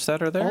soups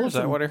that are there? Is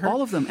that what I heard?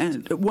 All of them.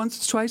 And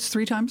once, twice,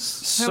 3 times?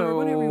 So,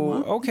 whatever you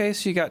want. Okay,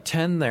 so you got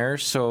 10 there.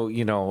 So,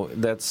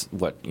 that's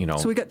what,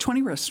 So we got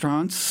 20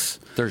 restaurants.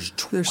 There's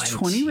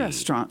 20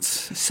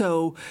 restaurants.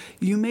 So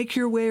you make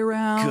your way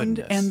around.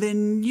 Goodness. And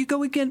then you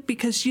go again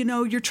because,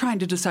 you're trying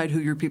to decide who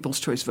your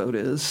people's choice vote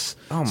is.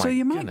 Oh, my So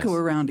you might goodness. go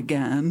around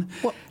again.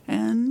 Well,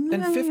 and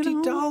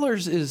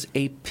 $50 is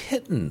a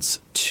pittance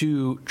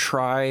to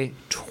try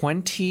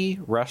 20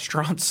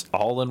 restaurants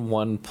all in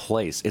one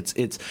place.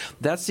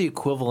 That's the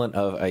equivalent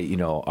of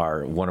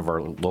one of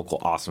our local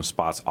awesome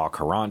spots, Au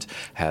Courant,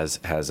 has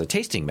a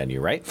tasting menu,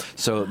 right?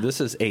 So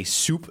this is a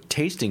soup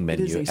tasting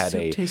menu at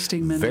a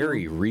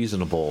very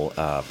reasonable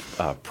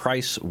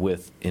price.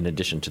 With, in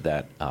addition to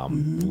that,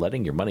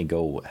 letting your money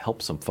go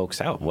help some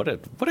folks out. What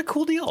a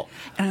cool deal!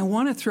 And I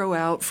want to throw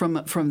out from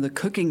the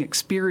cooking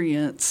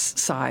experience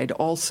side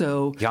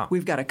also. Yeah.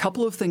 We've got a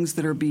couple of things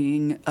that are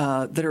being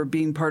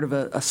part of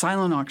a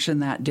silent auction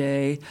that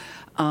day.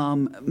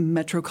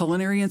 Metro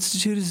Culinary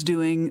Institute is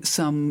doing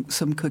some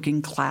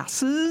cooking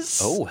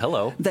classes. Oh,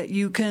 hello! That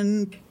you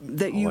can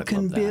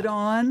bid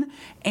on,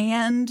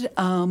 and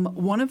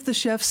one of the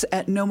chefs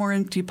at No More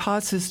Empty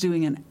Pots is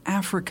doing an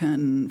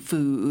African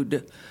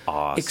food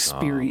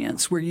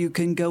experience where you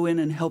can go in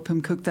and help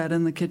him cook that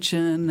in the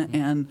kitchen.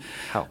 And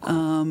how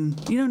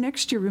cool.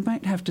 Next year we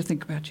might have to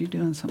think about you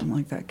doing something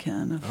like that,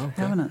 Ken.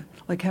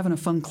 Having a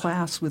fun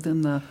class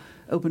within the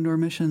Open Door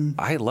Mission.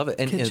 I love it.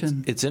 And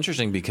it's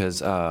interesting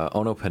because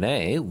Ono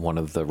Pinay, one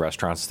of the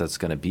restaurants that's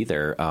going to be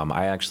there,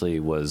 I actually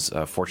was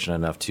fortunate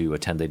enough to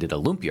attend. They did a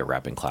lumpia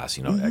wrapping class,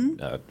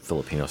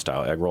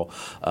 Filipino-style egg roll.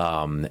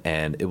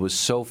 And it was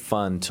so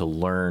fun to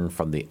learn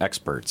from the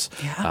experts.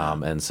 Yeah.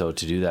 And so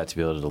to do that, to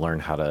be able to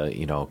learn how to,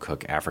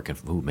 cook African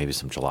food, maybe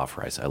some jollof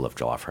rice. I love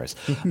jollof rice.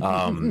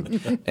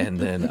 And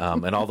then,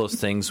 and all those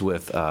things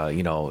with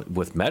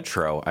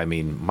Metro. I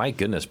mean, my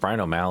goodness, Brian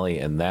O'Malley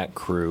and that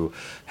crew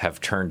have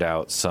turned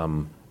out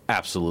some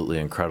absolutely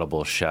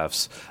incredible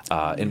chefs.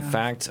 In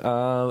fact,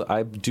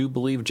 I do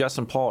believe Jess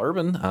and Paul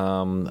Urban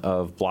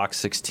of Block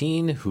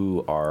 16,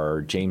 who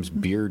are James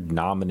Beard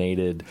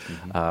nominated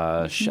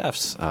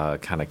chefs,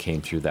 kind of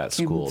came through that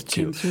school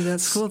too. Came through that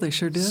school, they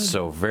sure did.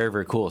 So very,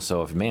 very cool.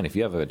 So if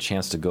you have a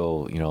chance to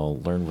go,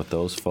 learn with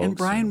those folks. And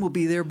Brian will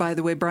be there, by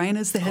the way. Brian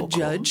is the head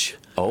judge.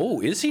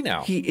 Oh, is he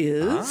now? He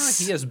is.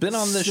 He has been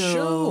on the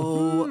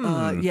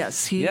show.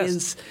 Yes, he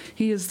is.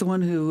 He is the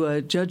one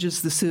who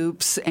judges the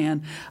soups.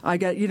 And I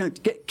got,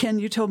 Ken,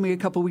 you told me a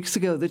couple weeks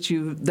ago that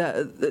you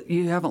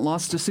haven't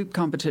lost a soup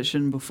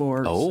competition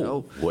before.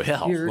 Oh, so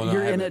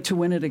you're in it to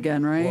win it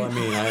again, right? Well, I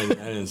mean, I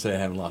didn't say I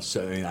haven't lost.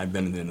 I mean, I've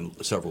been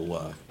in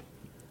several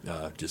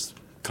just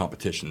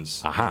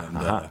competitions,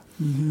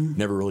 and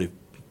never really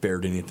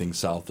fared anything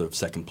south of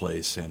second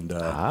place, and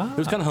it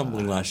was kind of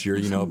humbling last year,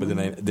 But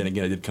then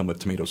again, I did come with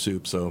tomato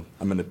soup, so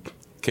I'm going to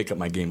kick up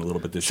my game a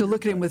little bit this year. So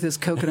look at him with his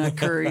coconut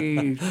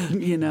curry,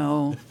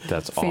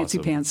 that's fancy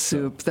awesome. Pants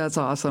soup. That's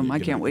awesome. I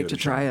can't wait to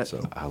try it.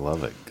 So. I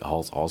love it.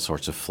 All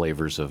sorts of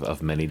flavors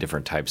of many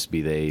different types,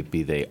 be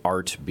they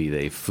art, be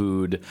they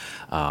food,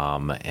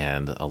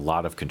 and a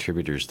lot of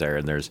contributors there.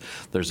 And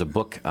there's a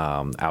book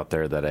out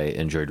there that I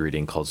enjoyed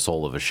reading called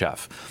Soul of a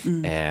Chef.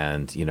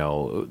 And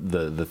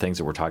the things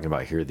that we're talking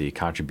about here, the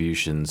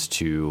contributions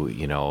to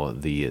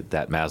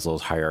that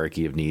Maslow's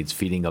hierarchy of needs,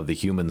 feeding of the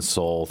human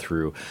soul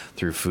through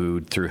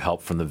food, through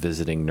help from the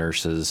visiting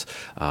nurses,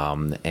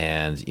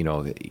 and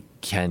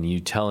Ken, you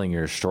telling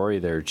your story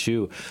there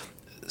too,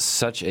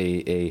 such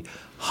a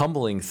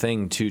humbling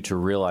thing to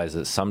realize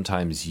that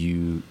sometimes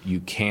you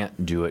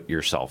can't do it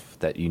yourself,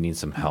 that you need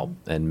some help,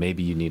 and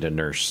maybe you need a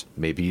nurse,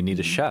 maybe you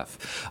need a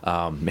chef,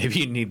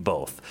 maybe you need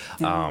both.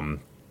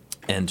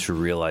 And to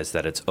realize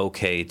that it's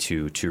okay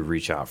to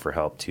reach out for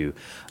help, to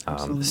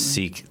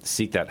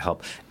seek that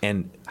help,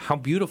 and how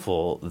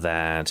beautiful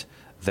that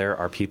there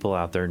are people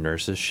out there,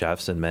 nurses,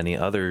 chefs, and many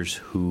others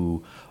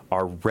who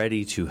are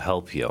ready to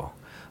help you,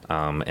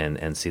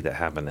 and see that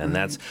happen. And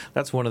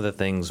that's one of the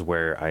things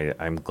where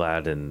I'm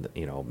glad, and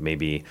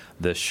maybe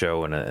this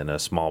show in a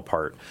small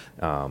part,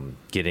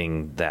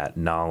 getting that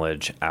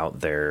knowledge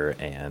out there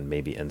and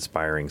maybe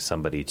inspiring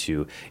somebody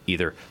to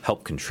either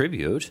help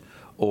contribute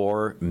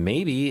or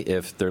maybe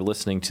if they're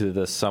listening to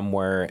this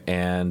somewhere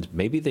and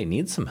maybe they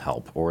need some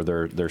help, or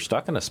they're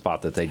stuck in a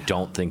spot that they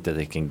don't think that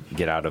they can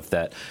get out of,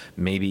 that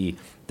maybe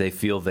they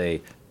feel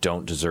they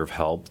don't deserve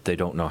help, they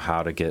don't know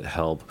how to get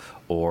help,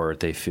 or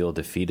they feel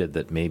defeated,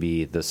 that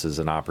maybe this is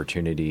an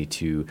opportunity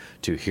to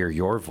hear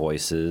your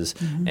voices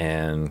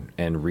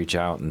and reach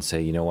out and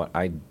say, you know what,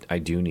 I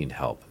do need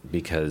help,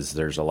 because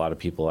there's a lot of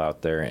people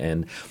out there.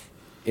 And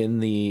in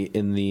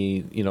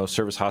the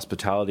service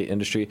hospitality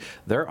industry,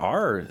 there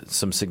are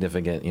some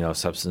significant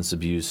substance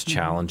abuse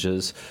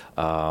challenges,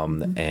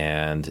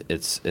 and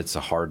it's a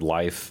hard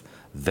life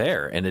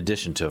there, in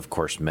addition to, of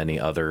course, many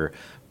other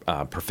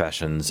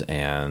professions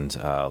and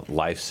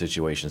life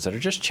situations that are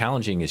just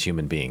challenging as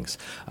human beings.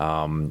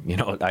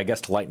 I guess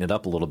to lighten it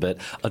up a little bit,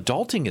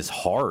 adulting is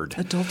hard.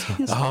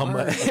 Adulting is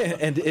hard.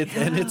 And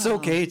it's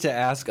okay to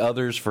ask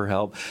others for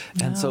help.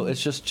 And so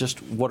it's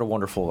just what a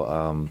wonderful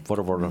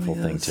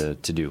thing to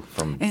do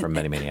from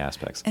many, many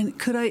aspects. And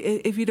could I,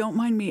 if you don't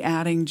mind me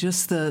adding,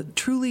 just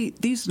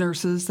these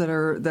nurses that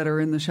are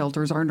in the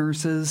shelters, our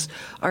nurses,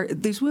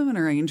 these women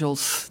are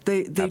angels.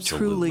 They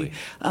truly,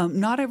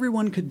 not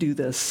everyone could do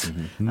this.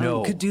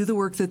 Could do the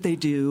work that they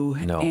do.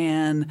 No.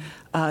 And,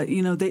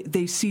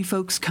 they see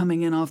folks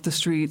coming in off the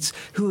streets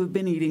who have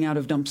been eating out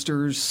of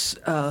dumpsters,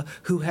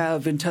 who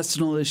have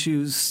intestinal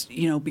issues,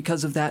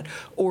 because of that,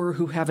 or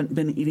who haven't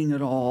been eating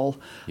at all.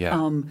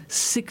 Yeah.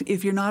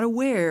 If you're not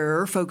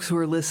aware, folks who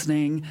are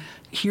listening,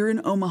 here in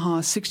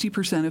Omaha,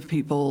 60% of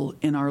people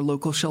in our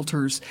local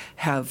shelters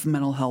have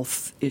mental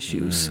health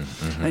issues.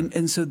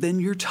 And so then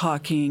you're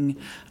talking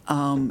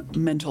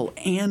mental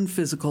and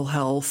physical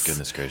health.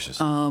 Goodness gracious.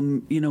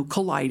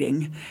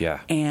 Colliding.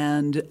 Yeah.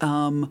 And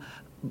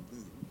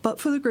but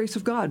for the grace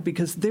of God,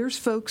 because there's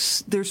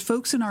folks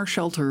in our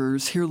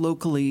shelters here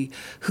locally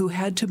who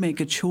had to make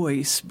a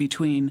choice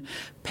between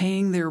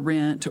paying their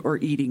rent or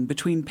eating,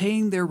 between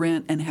paying their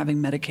rent and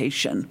having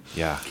medication.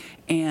 Yeah.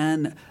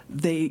 And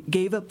they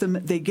give up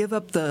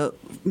the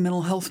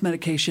mental health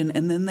medication,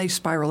 and then they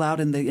spiral out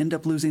and they end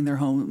up losing their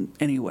home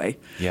anyway.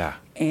 Yeah.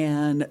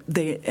 And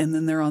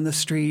then they're on the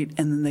street,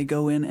 and then they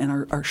go in,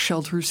 and our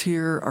shelters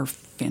here are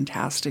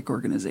fantastic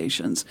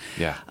organizations.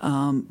 Yeah.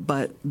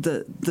 But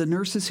the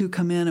nurses who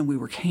come in, and we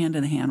work hand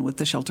in hand with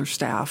the shelter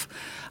staff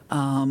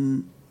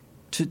to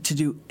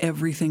do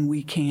everything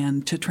we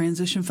can to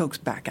transition folks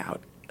back out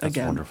again.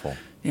 That's wonderful.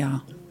 Yeah.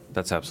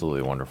 That's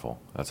absolutely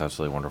wonderful. That's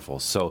absolutely wonderful.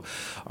 So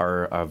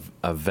our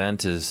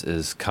event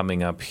is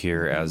coming up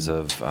here as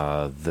of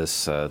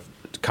this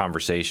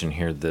conversation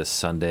here this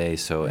Sunday.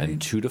 So right.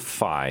 And 2 to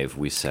 5,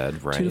 we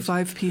said, right? 2 to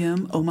 5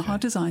 p.m., Omaha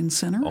Design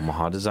Center.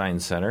 Omaha Design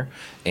Center.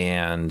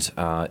 And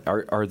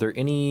are there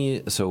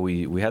any, so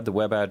we had the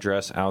web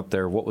address out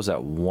there. What was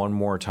that one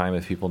more time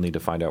if people need to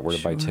find out where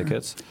to buy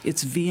tickets?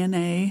 It's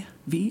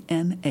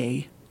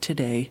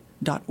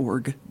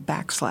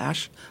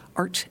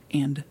VNAtoday.org/art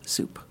and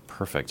soup.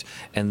 Perfect.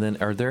 And then,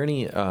 are there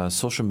any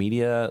social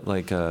media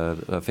like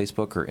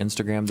Facebook or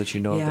Instagram that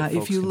you know? Yeah, that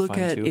folks if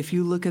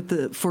you look at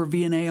for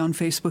VNA on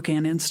Facebook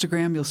and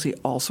Instagram, you'll see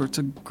all sorts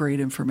of great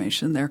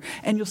information there,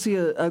 and you'll see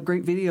a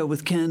great video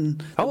with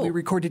Ken that we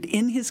recorded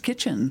in his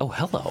kitchen. Oh,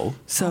 hello.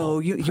 So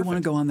you want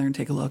to go on there and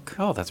take a look.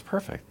 Oh, that's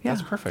perfect. Yeah.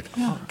 That's perfect.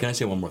 Yeah. Can I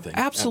say one more thing?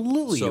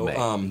 Absolutely, you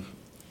may.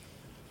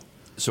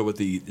 So with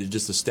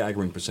just the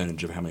staggering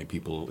percentage of how many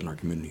people in our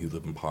community who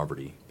live in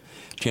poverty,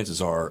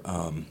 chances are,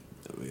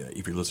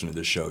 if you're listening to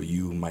this show,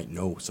 you might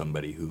know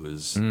somebody who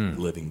is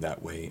living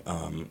that way,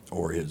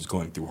 or is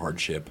going through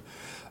hardship,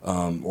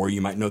 or you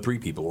might know 3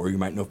 people, or you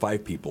might know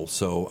 5 people.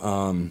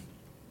 So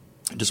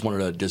just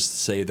wanted to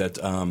say that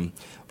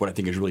what I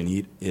think is really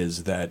neat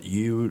is that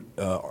you,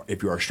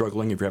 if you are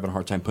struggling, if you're having a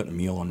hard time putting a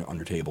meal on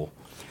your table,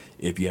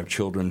 if you have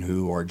children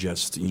who are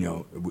just,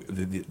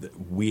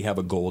 we have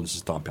a goal to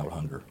stomp out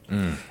hunger.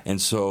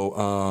 And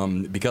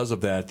so because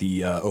of that, at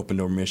the Open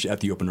Door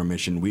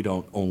Mission, we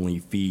don't only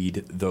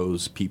feed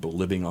those people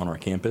living on our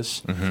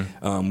campus.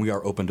 We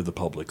are open to the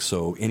public.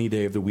 So any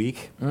day of the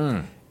week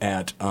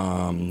at,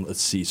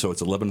 let's see, so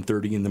it's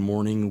 11:30 in the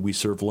morning, we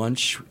serve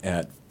lunch.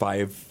 At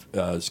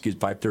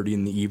 5:30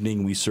 in the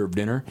evening, we serve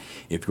dinner.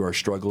 If you are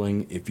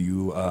struggling, if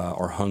you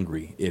are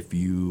hungry, if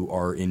you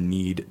are in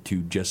need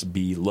to just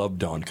be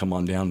loved on, come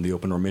on down to the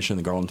Open Door Mission,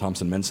 the Garland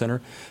Thompson Men's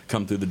Center.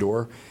 Come through the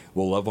door.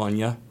 We'll love on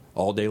you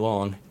all day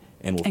long,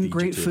 and we'll feed you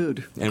great too.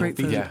 food. And great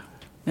we'll feed food.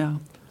 you. Yeah.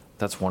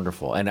 That's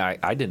wonderful, and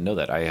I didn't know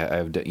that.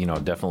 I've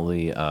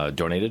definitely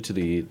donated to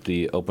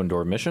the Open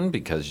Door Mission,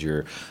 because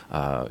your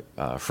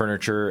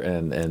furniture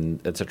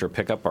and et cetera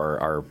pickup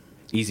are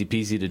easy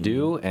peasy to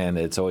do, and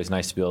it's always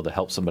nice to be able to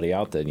help somebody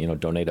out that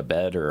donate a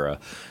bed or a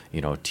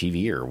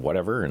TV or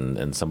whatever,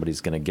 and somebody's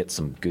going to get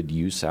some good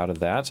use out of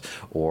that,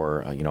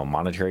 or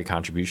monetary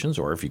contributions,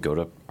 or if you go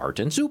to Art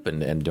and Soup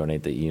and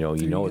donate that,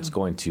 it's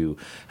going to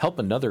help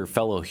another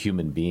fellow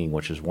human being,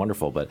 which is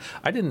wonderful. But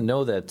I didn't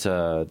know that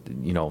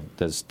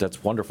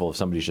that's wonderful if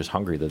somebody's just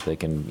hungry, that they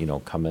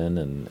can come in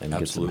and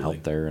get some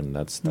help there, and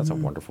that's a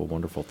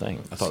wonderful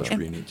thing. I thought it was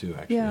pretty neat too,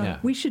 actually. Yeah,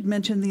 we should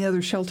mention the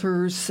other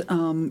shelters,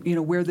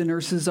 where the nurses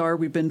nurses are.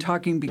 We've been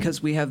talking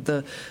because we have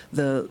the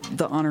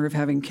honor of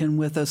having Ken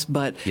with us,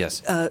 but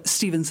yes.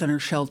 Stephen Center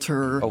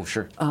Shelter. Oh,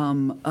 sure.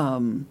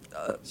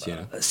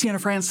 Sienna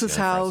Francis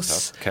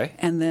House. Okay.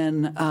 And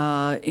then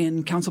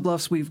in Council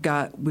Bluffs, we've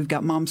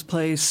got Mom's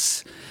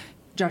Place,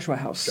 Joshua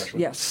House.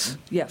 Yes.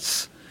 Yeah.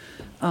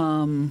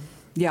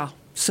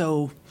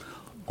 So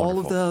all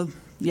of the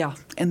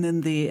and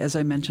then as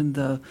I mentioned,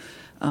 the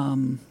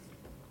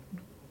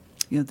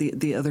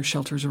other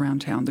shelters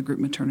around town, the group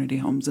maternity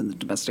homes and the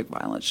domestic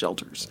violence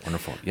shelters.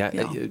 Wonderful. Yeah.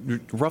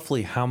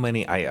 Roughly how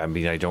many? I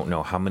mean, I don't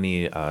know how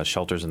many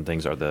shelters and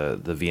things are the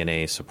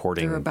VNA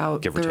supporting. There are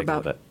about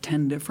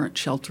 10 different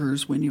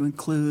shelters when you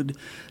include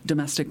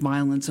domestic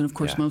violence, and of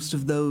course, most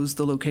of those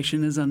the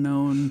location is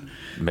unknown.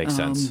 Makes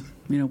sense.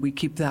 We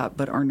keep that,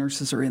 but our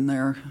nurses are in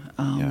there.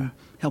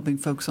 Helping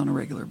folks on a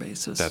regular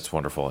basis. That's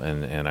wonderful,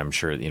 and I'm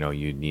sure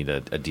you need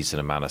a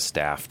decent amount of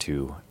staff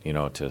to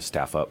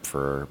staff up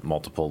for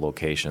multiple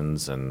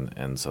locations,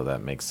 and so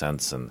that makes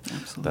sense, and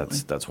absolutely.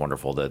 That's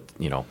wonderful that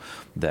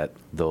that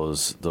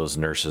those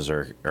nurses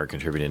are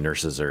contributing.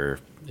 Nurses are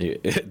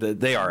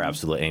they are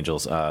absolute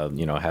angels.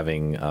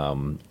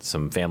 Having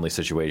some family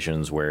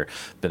situations where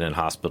been in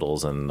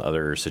hospitals and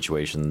other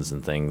situations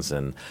and things,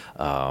 and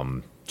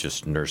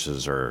just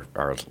nurses are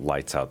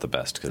lights out the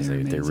best because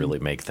they really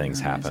make things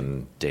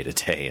happen day to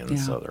day, and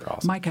so they're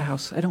awesome. Micah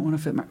House. I don't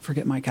want to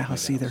forget Micah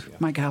House either. Yeah.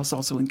 Micah House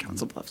also in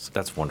Council Bluffs.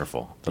 That's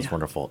wonderful. That's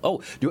wonderful.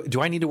 Oh,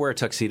 do I need to wear a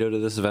tuxedo to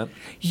this event?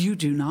 You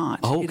do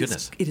not. Oh,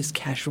 goodness. It is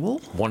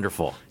casual.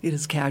 Wonderful. It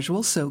is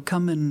casual, so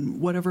come in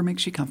whatever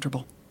makes you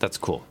comfortable. That's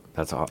cool.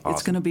 That's awesome.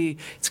 It's going to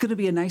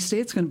be a nice day.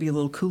 It's going to be a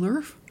little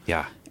cooler.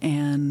 Yeah.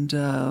 And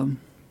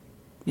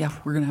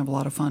we're going to have a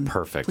lot of fun.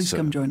 Perfect. Please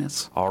come join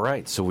us. All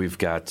right. So we've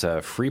got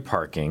free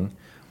parking.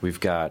 We've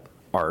got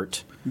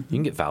art. You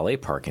can get valet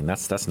parking.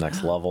 That's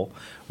next level.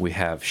 We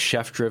have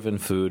chef-driven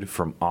food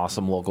from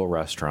awesome local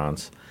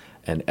restaurants,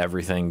 and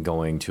everything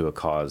going to a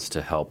cause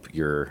to help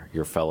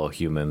your fellow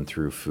human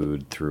through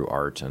food, through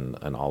art,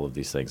 and all of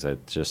these things.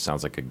 It just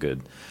sounds like a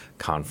good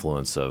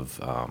confluence of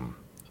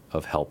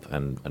help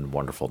and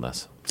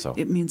wonderfulness. So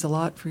it means a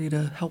lot for you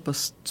to help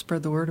us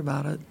spread the word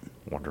about it.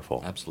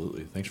 Wonderful.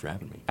 Absolutely. Thanks for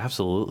having me.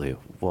 Absolutely.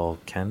 Well,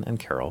 Ken and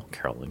Carole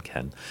and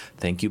Ken,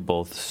 thank you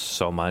both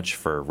so much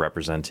for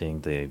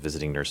representing the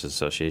Visiting Nurses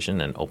Association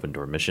and Open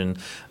Door Mission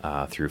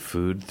through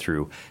food,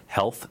 through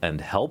health and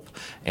help,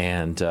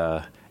 and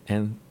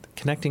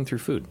connecting through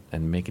food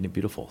and making it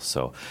beautiful.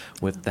 So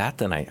with that,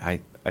 then I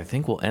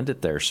think we'll end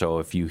it there. So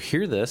if you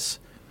hear this,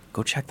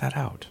 go check that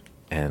out.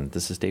 And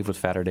this is Dave with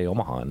Saturday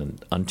Omaha.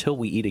 And until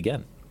we eat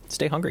again,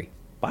 stay hungry.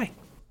 Bye.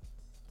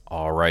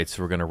 All right,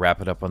 so we're going to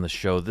wrap it up on the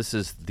show. This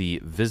is the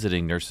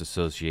Visiting Nurse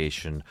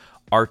Association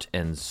Art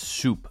and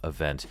Soup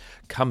event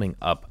coming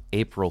up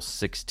April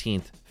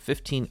 16th,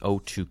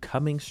 1502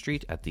 Cumming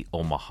Street at the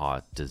Omaha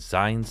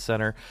Design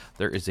Center.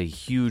 There is a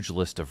huge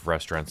list of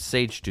restaurants: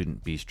 Sage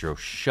Student Bistro,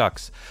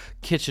 Shucks,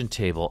 Kitchen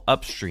Table,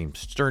 Upstream,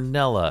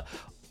 Stirnella,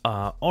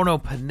 Ono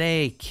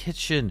Pinay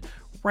Kitchen,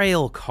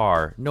 Rail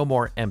Car, No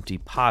More Empty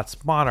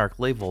Pots, Monarch,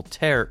 Le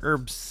Voltaire,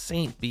 Herbe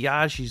Sainte,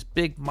 Biaggi's,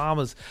 Big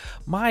Mama's.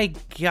 My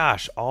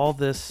gosh, all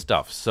this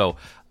stuff. So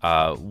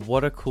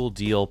what a cool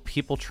deal.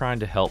 People trying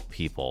to help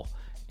people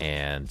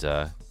and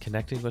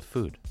connecting with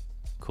food.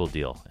 Cool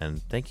deal. And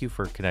thank you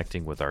for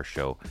connecting with our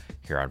show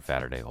here on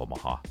Saturday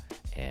Omaha.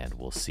 And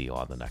we'll see you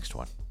on the next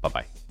one.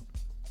 Bye-bye.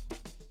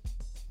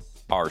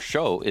 Our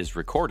show is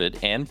recorded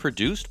and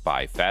produced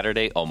by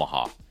Saturday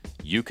Omaha.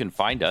 You can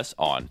find us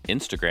on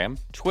Instagram,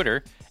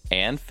 Twitter,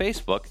 and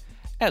Facebook,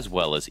 as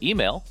well as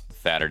email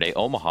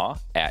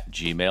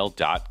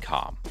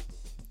SaturdayOmaha@gmail.com.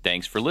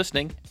 Thanks for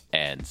listening,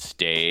 and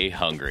stay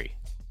hungry.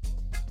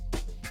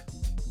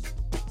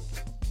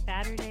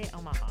 Saturday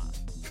Omaha.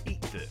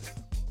 Eat this.